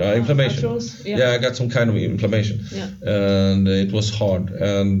inflammation or inflammation. arthros? Yeah, I got some kind of inflammation, and it was hard.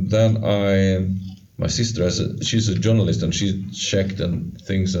 And then my sister, she's a journalist, and she checked and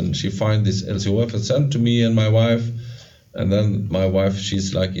things, and she find this LCHF and sent to me and my wife. And then my wife,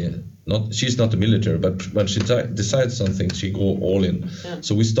 she's like she's not a military, but when she decides something, she go all in.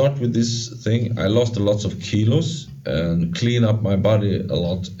 So we start with this thing. I lost a lot of kilos and clean up my body a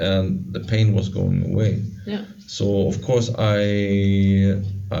lot, and the pain was going away. So of course I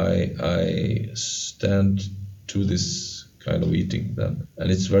stand to this kind of eating then, and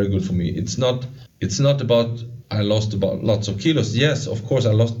it's very good for me. It's not about I lost about lots of kilos. Yes, of course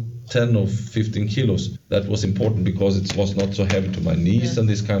I lost 10 or 15 kilos. That was important because it was not so heavy to my knees and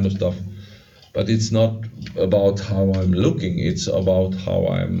this kind of stuff. But it's not about how I'm looking, it's about how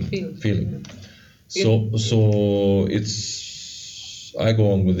I'm feeling. So it's I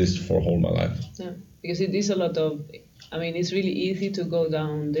go on with this for whole my life. Yeah, because it is a lot of, I mean, it's really easy to go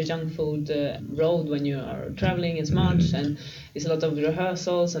down the junk food road when you are traveling as much, and it's a lot of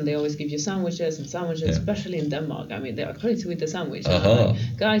rehearsals, and they always give you sandwiches, especially in Denmark. I mean, they are crazy with the sandwich.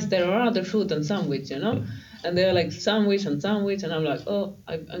 Like, guys, there are other food than sandwich, And they're like sandwich, and I'm like, oh,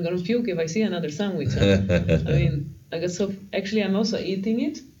 I'm gonna puke if I see another sandwich. And, I mean, I got so actually I'm also eating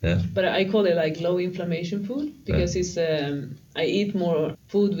it, but I call it like low inflammation food because it's I eat more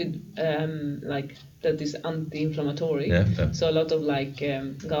food with like that is anti-inflammatory. So a lot of like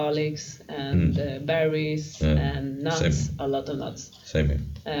garlics and berries and nuts, a lot of nuts. Same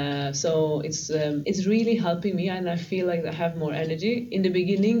here. So it's really helping me, and I feel like I have more energy. In the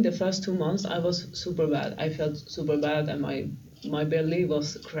beginning, the first 2 months, I was super bad. I felt super bad, and my belly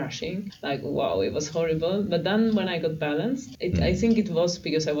was crashing. Like, wow, it was horrible. But then when I got balanced, I think it was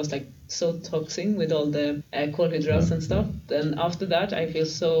because I was like so toxic with all the carbohydrates and stuff. Then after that, I feel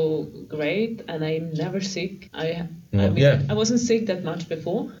so great, and I'm never sick. I wasn't sick that much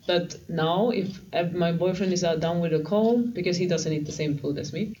before, but now if my boyfriend is down with a cold, because he doesn't eat the same food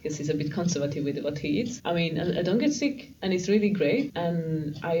as me, because he's a bit conservative with what he eats, I mean, I don't get sick, and it's really great,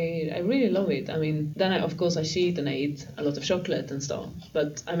 and I really love it. I mean, then of course I cheat and I eat a lot of chocolate and stuff,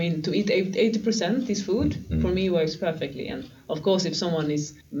 but I mean, to eat 80% this food, for me works perfectly. And of course, if someone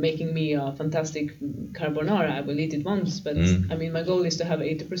is making me a fantastic carbonara, I will eat it once, but I mean, my goal is to have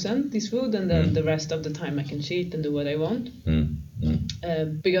 80% this food, and then the rest of the time I can cheat and do what I want.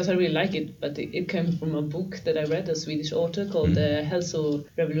 Because I really like it, but it came from a book that I read, a Swedish author called The Hälso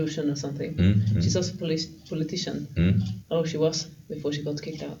Revolution or something. She's also a politician. Oh, she was before she got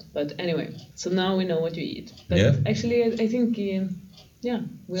kicked out. But anyway, so now we know what you eat. But actually, I think,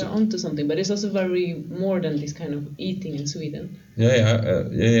 we are onto something. But it's also very more than this kind of eating in Sweden. You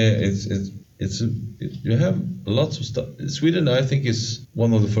have lots of stuff. Sweden, I think, is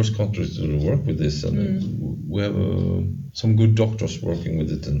one of the first countries to work with this, and we have some good doctors working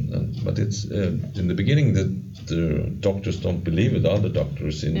with it. But it's in the beginning that the doctors don't believe it. Other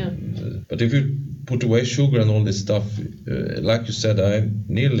doctors but if you put away sugar and all this stuff, like you said, I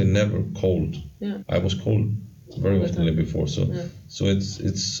nearly never cold. I was cold very often before, so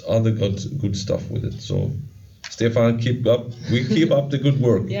it's other good stuff with it. So. Stefan, keep up the good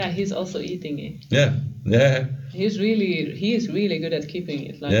work. Yeah, he's also eating it. Yeah. He is really good at keeping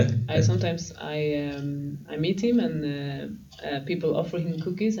it. Like sometimes I meet him and people offer him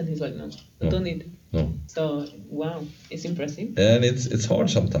cookies and he's like, no, don't eat. No. So wow, it's impressive. And it's hard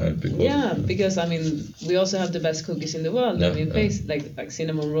sometimes because I mean we also have the best cookies in the world. I mean, like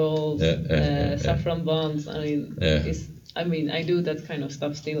cinnamon rolls, saffron buns. I mean, I do that kind of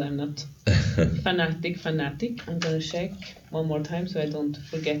stuff still. I'm not fanatic. I'm gonna check one more time so I don't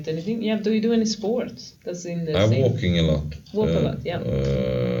forget anything. Yeah, do you do any sports? That's in the I'm walking a lot. Walk a lot, yeah.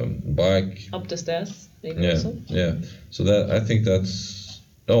 Bike. Up the stairs, maybe also? Yeah. So that I think that's...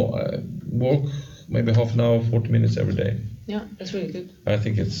 No, I walk maybe half an hour, 40 minutes every day. Yeah, that's really good. I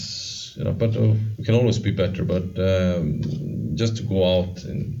think it's... but we can always be better, but just to go out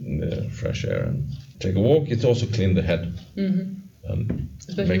in the fresh air and take a walk, it also clean the head.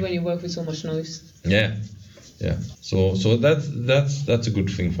 Especially when you work with so much noise. Yeah. So that's a good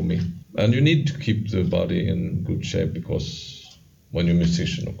thing for me. And you need to keep the body in good shape because when you're a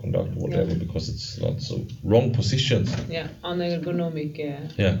musician or conductor or whatever, because it's not so wrong positions. Yeah, unergonomic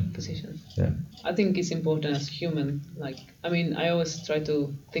positions. Yeah. I think it's important as human. Like, I mean, I always try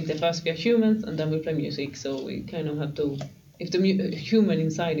to think that first we are humans and then we play music. So we kind of have to, if the human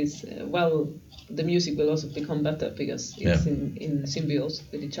inside is the music will also become better because it's in symbiosis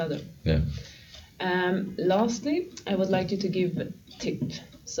with each other. Yeah. Lastly, I would like you to give a tip.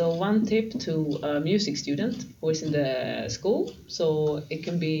 So one tip to a music student who is in the school. So it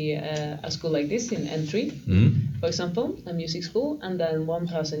can be a school like this in N3, for example, a music school, and then one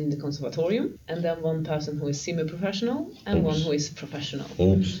person in the conservatorium, and then one person who is semi-professional, and one who is professional.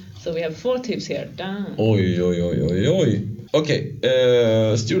 Oops. So we have 4 tips here. Down. Oi.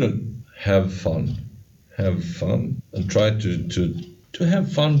 Okay, student. Have fun, and try to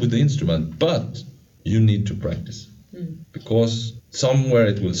have fun with the instrument. But you need to practice because somewhere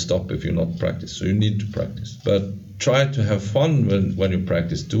it will stop if you not practice. So you need to practice. But try to have fun when you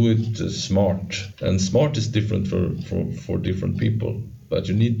practice. Do it smart, and smart is different for different people. But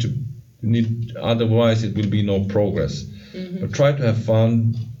you need. Otherwise, it will be no progress. But try to have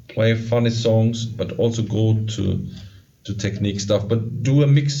fun, play funny songs, but also go to technique stuff, but do a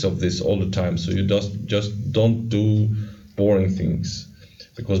mix of this all the time, so you just don't do boring things,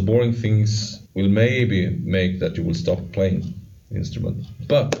 because boring things will maybe make that you will stop playing the instrument,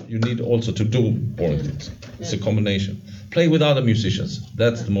 but you need also to do boring things. It's a combination. Play with other musicians,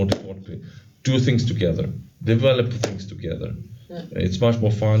 that's the most important thing. Do things together, develop things together. It's much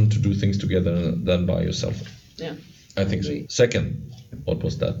more fun to do things together than by yourself. I think so. Second, what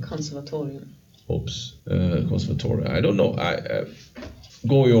was that? Conservatorium. Conservatory. I don't know.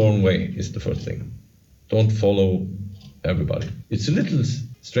 Go your own way is the first thing. don't follow everybody. It's a little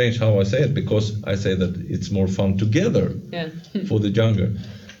strange how I say it, because I say that it's more fun together for the younger.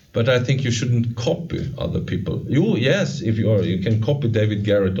 But I think you shouldn't copy other people. Yes, if you can copy David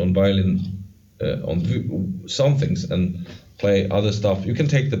Garrett on violin, on some things, and play other stuff. You can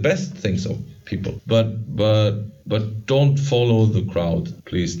take the best things of people, but don't follow the crowd.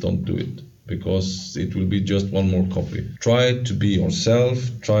 Please don't do it, because it will be just one more copy. Try to be yourself.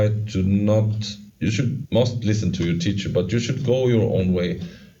 Try to not. You must listen to your teacher, but you should go your own way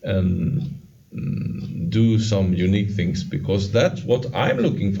and do some unique things, because that's what I'm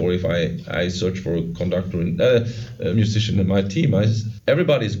looking for. If I search for a conductor and a musician in my team,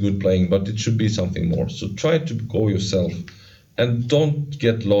 everybody's good playing, but it should be something more. So try to go yourself, and don't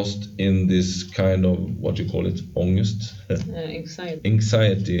get lost in this kind of, what you call it, ångest,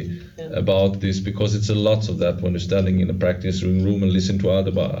 anxiety about this, because it's a lot of that when you're standing in a practice room and listen to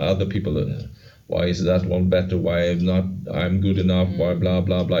other people. Why is that one better? Why I'm good enough? Why blah,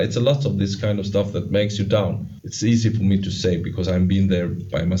 blah, blah. It's a lot of this kind of stuff that makes you down. It's easy for me to say because I've been there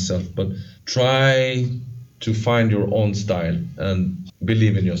by myself, but try to find your own style and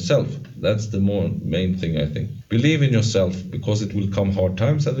believe in yourself. That's the main thing, I think. Believe in yourself, because it will come hard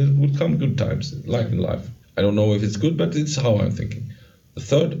times and it will come good times, like in life. I don't know if it's good, but it's how I'm thinking. The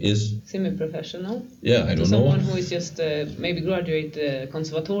third is semi-professional. Yeah, I don't know. Someone who is just maybe graduate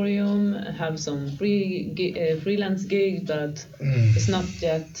conservatorium, have some freelance gig, but it's not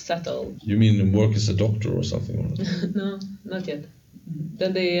yet settled. You mean work as a doctor or something? No, not yet.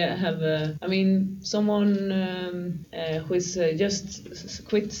 Then they have, someone who is just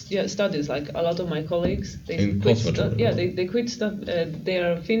quit studies, like a lot of my colleagues. They quit stuff. They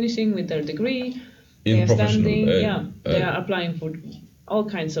are finishing with their degree. They are standing. They are applying for all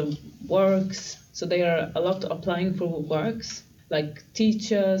kinds of works. So they are a lot applying for works, like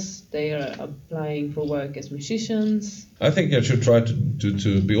teachers. They are applying for work as musicians. I think I should try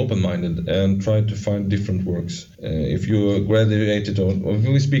to be open-minded and try to find different works. If you graduated, or if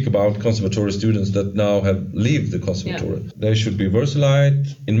we speak about conservatory students that now have left the conservatory, they should be versatile.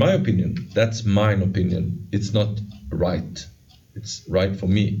 In my opinion, that's mine opinion. It's not right. It's right for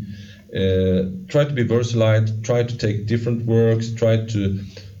me. Try to be versatile. Try to take different works. Try to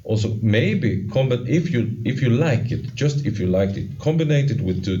also maybe combine, if you like it, just if you like it, combine it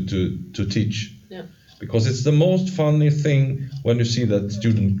with to teach. Yeah. Because it's the most funny thing when you see that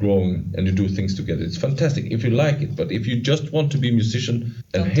student growing and you do things together. It's fantastic if you like it, but if you just want to be a musician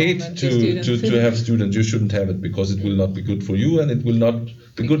and hate to have students, you shouldn't have it, because it will not be good for you and it will not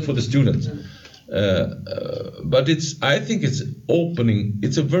be good for the students. But I think it's opening.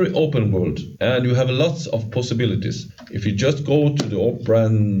 It's a very open world, and you have lots of possibilities. If you just go to the opera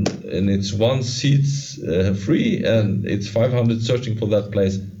and it's one seats free and it's 500 searching for that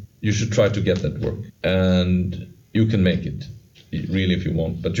place, you should try to get that work, and you can make it, really, if you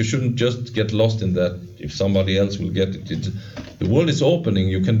want. But you shouldn't just get lost in that. If somebody else will get it, the world is opening.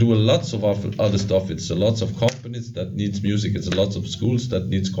 You can do lots of other stuff. It's a lots of companies that needs music. It's a lots of schools that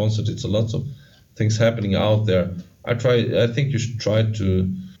needs concerts. It's a lots of things happening out there. I think you should try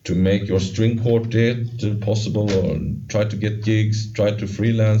to make your string quartet possible, or try to get gigs, try to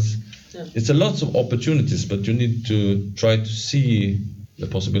freelance. Yeah. It's a lots of opportunities, but you need to try to see the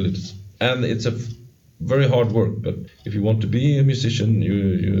possibilities. And it's a very hard work, but if you want to be a musician,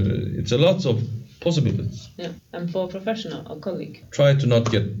 it's a lots of possibilities. Yeah, and for a professional, a colleague. Try to not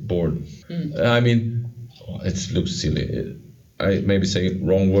get bored. It looks silly. I maybe say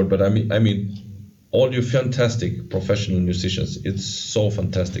wrong word, but I mean all you fantastic professional musicians. It's so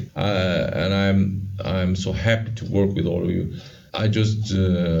fantastic, and I'm so happy to work with all of you. I just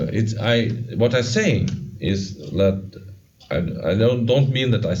what I'm saying is that I don't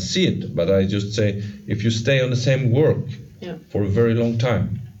mean that I see it, but I just say if you stay on the same work for a very long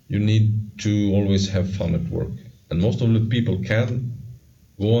time, you need to always have fun at work, and most of the people can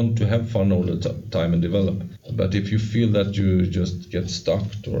go on to have fun all the time and develop. But if you feel that you just get stuck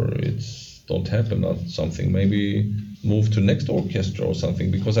or it's don't happen or something, maybe move to next orchestra or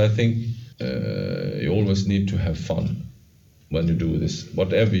something, because I think you always need to have fun when you do this,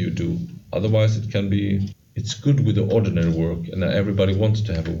 whatever you do. Otherwise it's good with the ordinary work, and everybody wants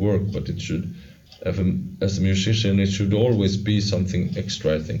to have a work, but it should, as a musician, it should always be something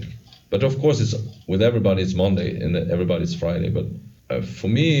extra, I think. But of course, with everybody it's Monday and everybody's Friday, but for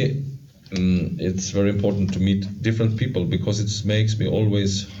me, it's very important to meet different people, because it makes me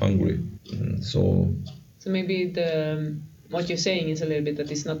always hungry. So maybe what you're saying is a little bit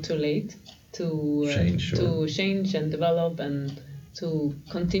that it's not too late to change and develop and to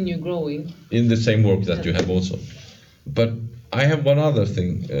continue growing in the same work that you have also. But I have one other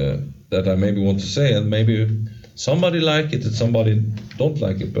thing. that I maybe want to say, and maybe somebody like it and somebody don't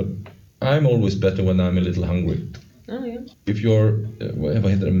like it, but I'm always better when I'm a little hungry. Oh yeah. If you're,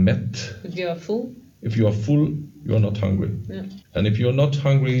 vad heter det, mätt? If you are full. If you are full, you are not hungry. Yeah. And if you're not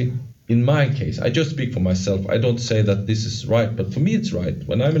hungry, in my case, I just speak for myself. I don't say that this is right, but for me it's right.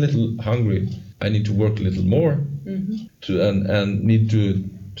 When I'm a little hungry, I need to work a little more and need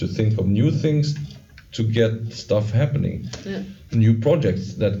to think of new things to get stuff happening. Yeah. New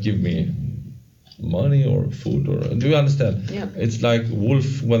projects that give me money or food, or do you understand? Yeah. It's like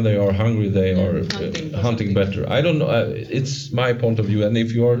wolf, when they are hungry, they are hunting better. I don't know. It's my point of view. And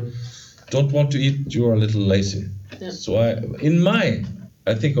if you don't want to eat, you are a little lazy. Yeah. So I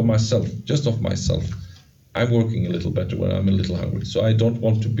think of myself, just of myself. I'm working a little better when I'm a little hungry. So I don't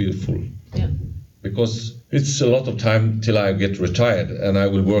want to be full. Yeah. Because it's a lot of time till I get retired, and I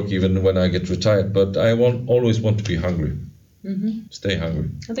will work even when I get retired. But I always want to be hungry. Stay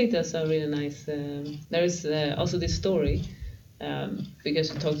hungry. I think that's a really nice. There is also this story,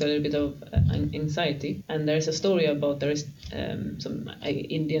 because we talked a little bit of anxiety, and there is a story about there is some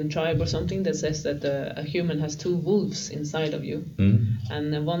Indian tribe or something that says that a human has two wolves inside of you,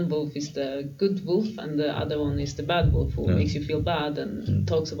 and one wolf is the good wolf, and the other one is the bad wolf who makes you feel bad and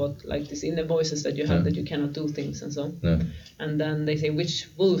talks about like these inner voices that you have that you cannot do things and so. And then they say which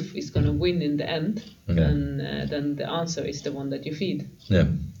wolf is going to win in the end, and then the answer is the one that you feed. Yeah.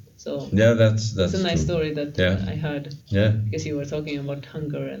 So yeah, that's it's a nice true. story that I heard. Yeah. Because you were talking about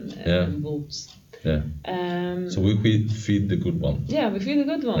hunger and wolves. Yeah. So we feed the good one. Yeah, we feed the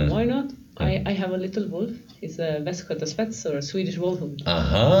good one. Yeah. Why not? I have a little wolf. He's a Västgötaspets, or a Swedish wolfhound.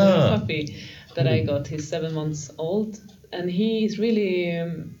 Aha. A puppy that I got. He's 7 months old, and he is really.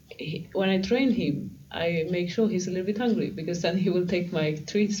 When I train him, I make sure he's a little bit hungry, because then he will take my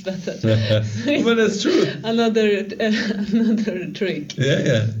treats better. But that's true. Another trick.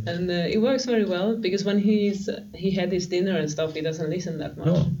 Yeah. And it works very well, because when he had his dinner and stuff, he doesn't listen that much.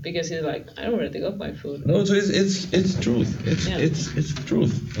 No. Because he's like, I already got my food. No, so it's truth. It's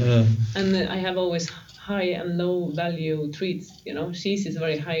truth. And I have always high and low value treats. Cheese is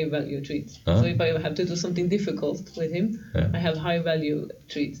very high value treats. So if I have to do something difficult with him, I have high value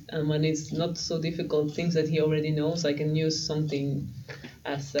treats. And when it's not so difficult, things that he already knows, I can use something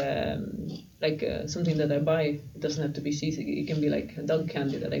as something that I buy. It doesn't have to be cheese. It can be like a dog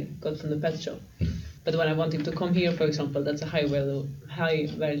candy that I got from the pet shop. But when I want him to come here, for example, that's a high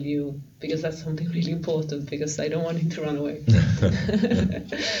value, because that's something really important, because I don't want him to run away.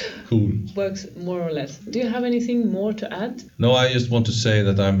 Cool. Works more or less. Do you have anything more to add? No, I just want to say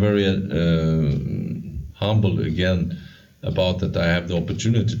that I'm very humble again about that I have the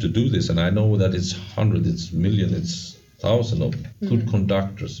opportunity to do this, and I know that it's hundreds, it's millions, it's thousands of good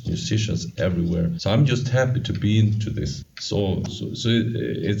conductors, musicians everywhere. So I'm just happy to be into this. So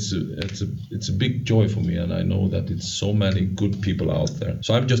it's a big joy for me, and I know that it's so many good people out there.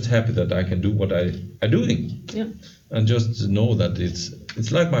 So I'm just happy that I can do what I'm doing. Yeah. And just know that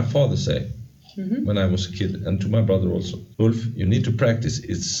it's like my father said when I was a kid, and to my brother also, Ulf, you need to practice.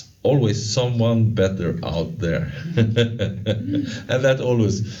 It's always someone better out there. And that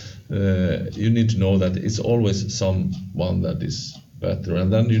always. You need to know that it's always someone that is better,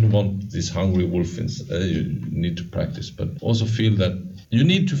 and then you want this hungry wolf. You need to practice, but also feel that you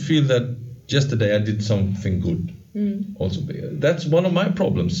need to feel that yesterday I did something good. Also, that's one of my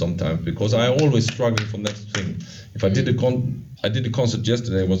problems sometimes, because I always struggle for next thing. If I did a concert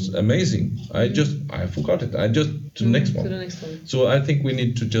yesterday, it was amazing. I forgot it. To the next one. So I think we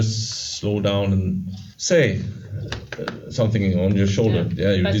need to just slow down and say something on your shoulder.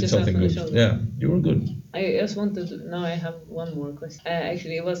 Yeah, you did something good. Yeah, you were good. I just wanted to, now I have one more question.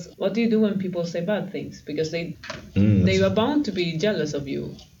 Actually, it was, what do you do when people say bad things? Because they are bound to be jealous of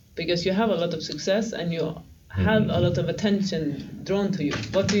you, because you have a lot of success and you have a lot of attention drawn to you.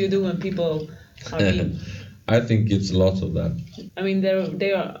 What do you do when people are mean? I think it's lots of that. I mean,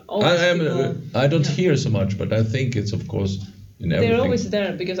 they are always I don't hear so much, but I think it's, of course, in everything. They're always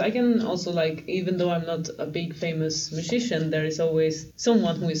there, because I can also, even though I'm not a big famous musician, there is always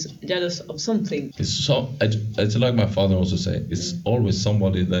someone who is jealous of something. It's like my father also said, it's always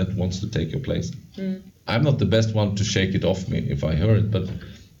somebody that wants to take your place. I'm not the best one to shake it off me if I hear it, but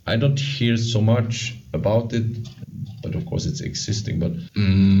I don't hear so much about it. But of course it's existing. But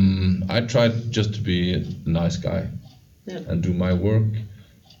I try just to be a nice guy and do my work,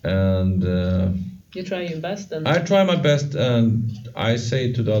 and you try your best. And I try my best, and I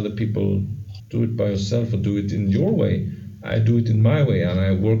say to the other people, do it by yourself or do it in your way. I do it in my way, and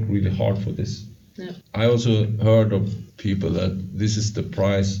I work really hard for this. Yeah. I also heard of people that this is the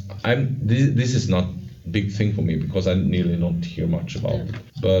price. This is not big thing for me because I nearly don't hear much about it.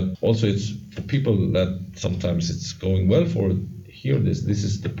 But also it's for people that sometimes it's going well for hear this. This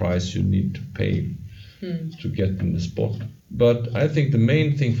is the price you need to pay to get in the spot. But I think the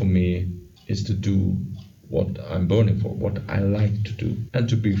main thing for me is to do what I'm burning for, what I like to do, and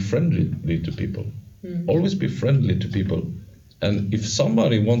to be friendly to people. Always be friendly to people. And if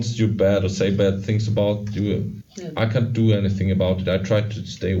somebody wants you bad or say bad things about you, I can't do anything about it. I try to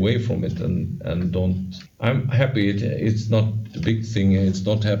stay away from it and don't. I'm happy it's not the big thing. It's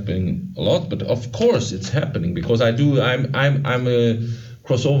not happening a lot, but of course it's happening because I do. I'm a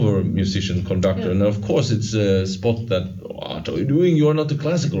crossover musician conductor, and of course it's a spot that what are you doing? You are not a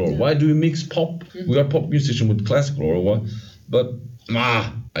classical, or why do you mix pop? We are pop musician with classical, or what? But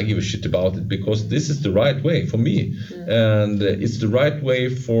I give a shit about it because this is the right way for me, and it's the right way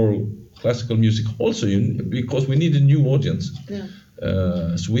for classical music also, because we need a new audience.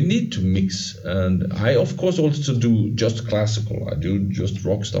 So we need to mix, and I of course also do just classical, I do just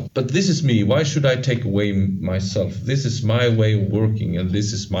rock stuff, but this is me. Why should I take away myself? This is my way of working and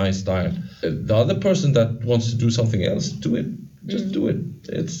this is my style. The other person that wants to do something else, do it. Just do it.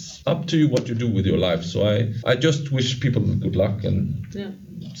 It's up to you what you do with your life. So I just wish people good luck, and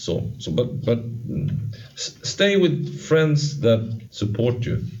but stay with friends that support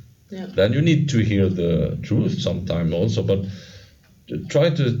you. Then you need to hear the truth sometime also, but try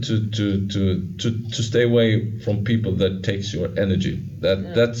to stay away from people that takes your energy.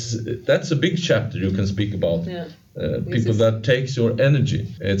 That's a big chapter you can speak about. People that takes your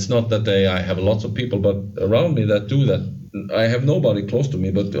energy. It's not that I have lots of people, but around me that do that. I have nobody close to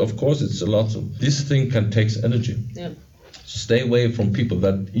me, but of course it's a lot of. This thing can take energy. So stay away from people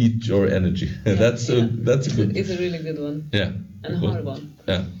that eat your energy. That's a good. It's a really good one. And a hard one.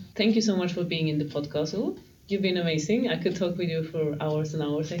 Thank you so much for being in the podcast, Ulf. You've been amazing. I could talk with you for hours and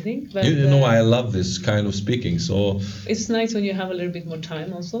hours, I think. But, you know, I love this kind of speaking. So it's nice when you have a little bit more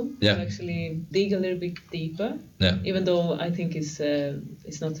time also to actually dig a little bit deeper. Even though I think it's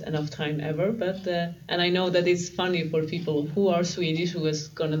not enough time ever. But and I know that it's funny for people who are Swedish who is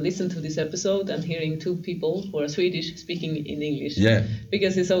gonna listen to this episode and hearing two people who are Swedish speaking in English.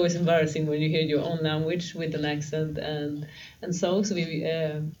 Because it's always embarrassing when you hear your own language with an accent so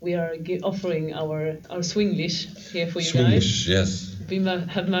we are offering our Swinglish here for you guys. Swinglish, yes.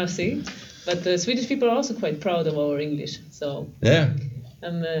 Have mercy. But the Swedish people are also quite proud of our English. So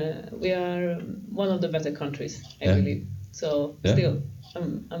we are one of the better countries, I believe. So still,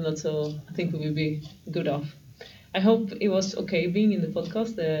 I'm not so. I think we will be good off. I hope it was okay being in the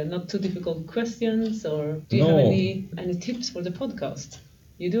podcast. Not too difficult questions, or do you have any tips for the podcast?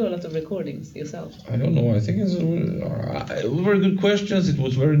 You do a lot of recordings yourself. I don't know. I think it's very good questions. It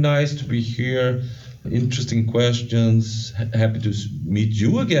was very nice to be here. Interesting questions. Happy to meet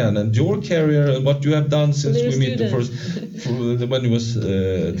you again and your career and what you have done since we met the first. When you was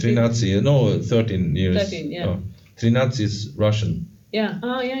 13 years. 13, yeah. 13 is Russian.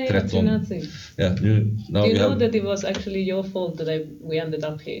 Trinazi. You know that it was actually your fault that we ended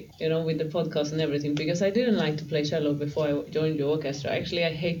up here, with the podcast and everything, because I didn't like to play cello before I joined the orchestra. Actually,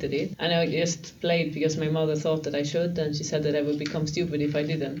 I hated it, and I just played because my mother thought that I should, and she said that I would become stupid if I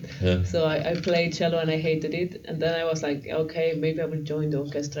didn't. So I played cello and I hated it, and then I was like, okay, maybe I will join the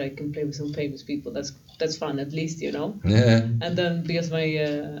orchestra. I can play with some famous people. That's fun, at least, And then because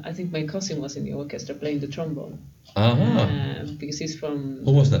I think my cousin was in the orchestra playing the trombone. Because he's from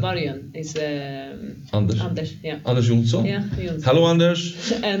Vargön. It's Anders. Anders Jonsson. Jonsson. Hello,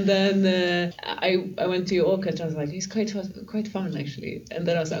 Anders. And then I went to your orchestra. I was like, it's quite fun actually. And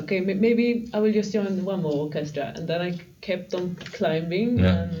then I was like, okay, maybe I will just join one more orchestra. And then I kept on climbing,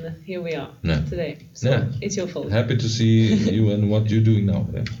 and here we are today. So it's your fault. Happy to see you and what you're doing now.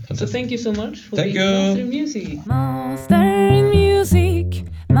 So thank you so much for being Mastering Music. Mastering Music.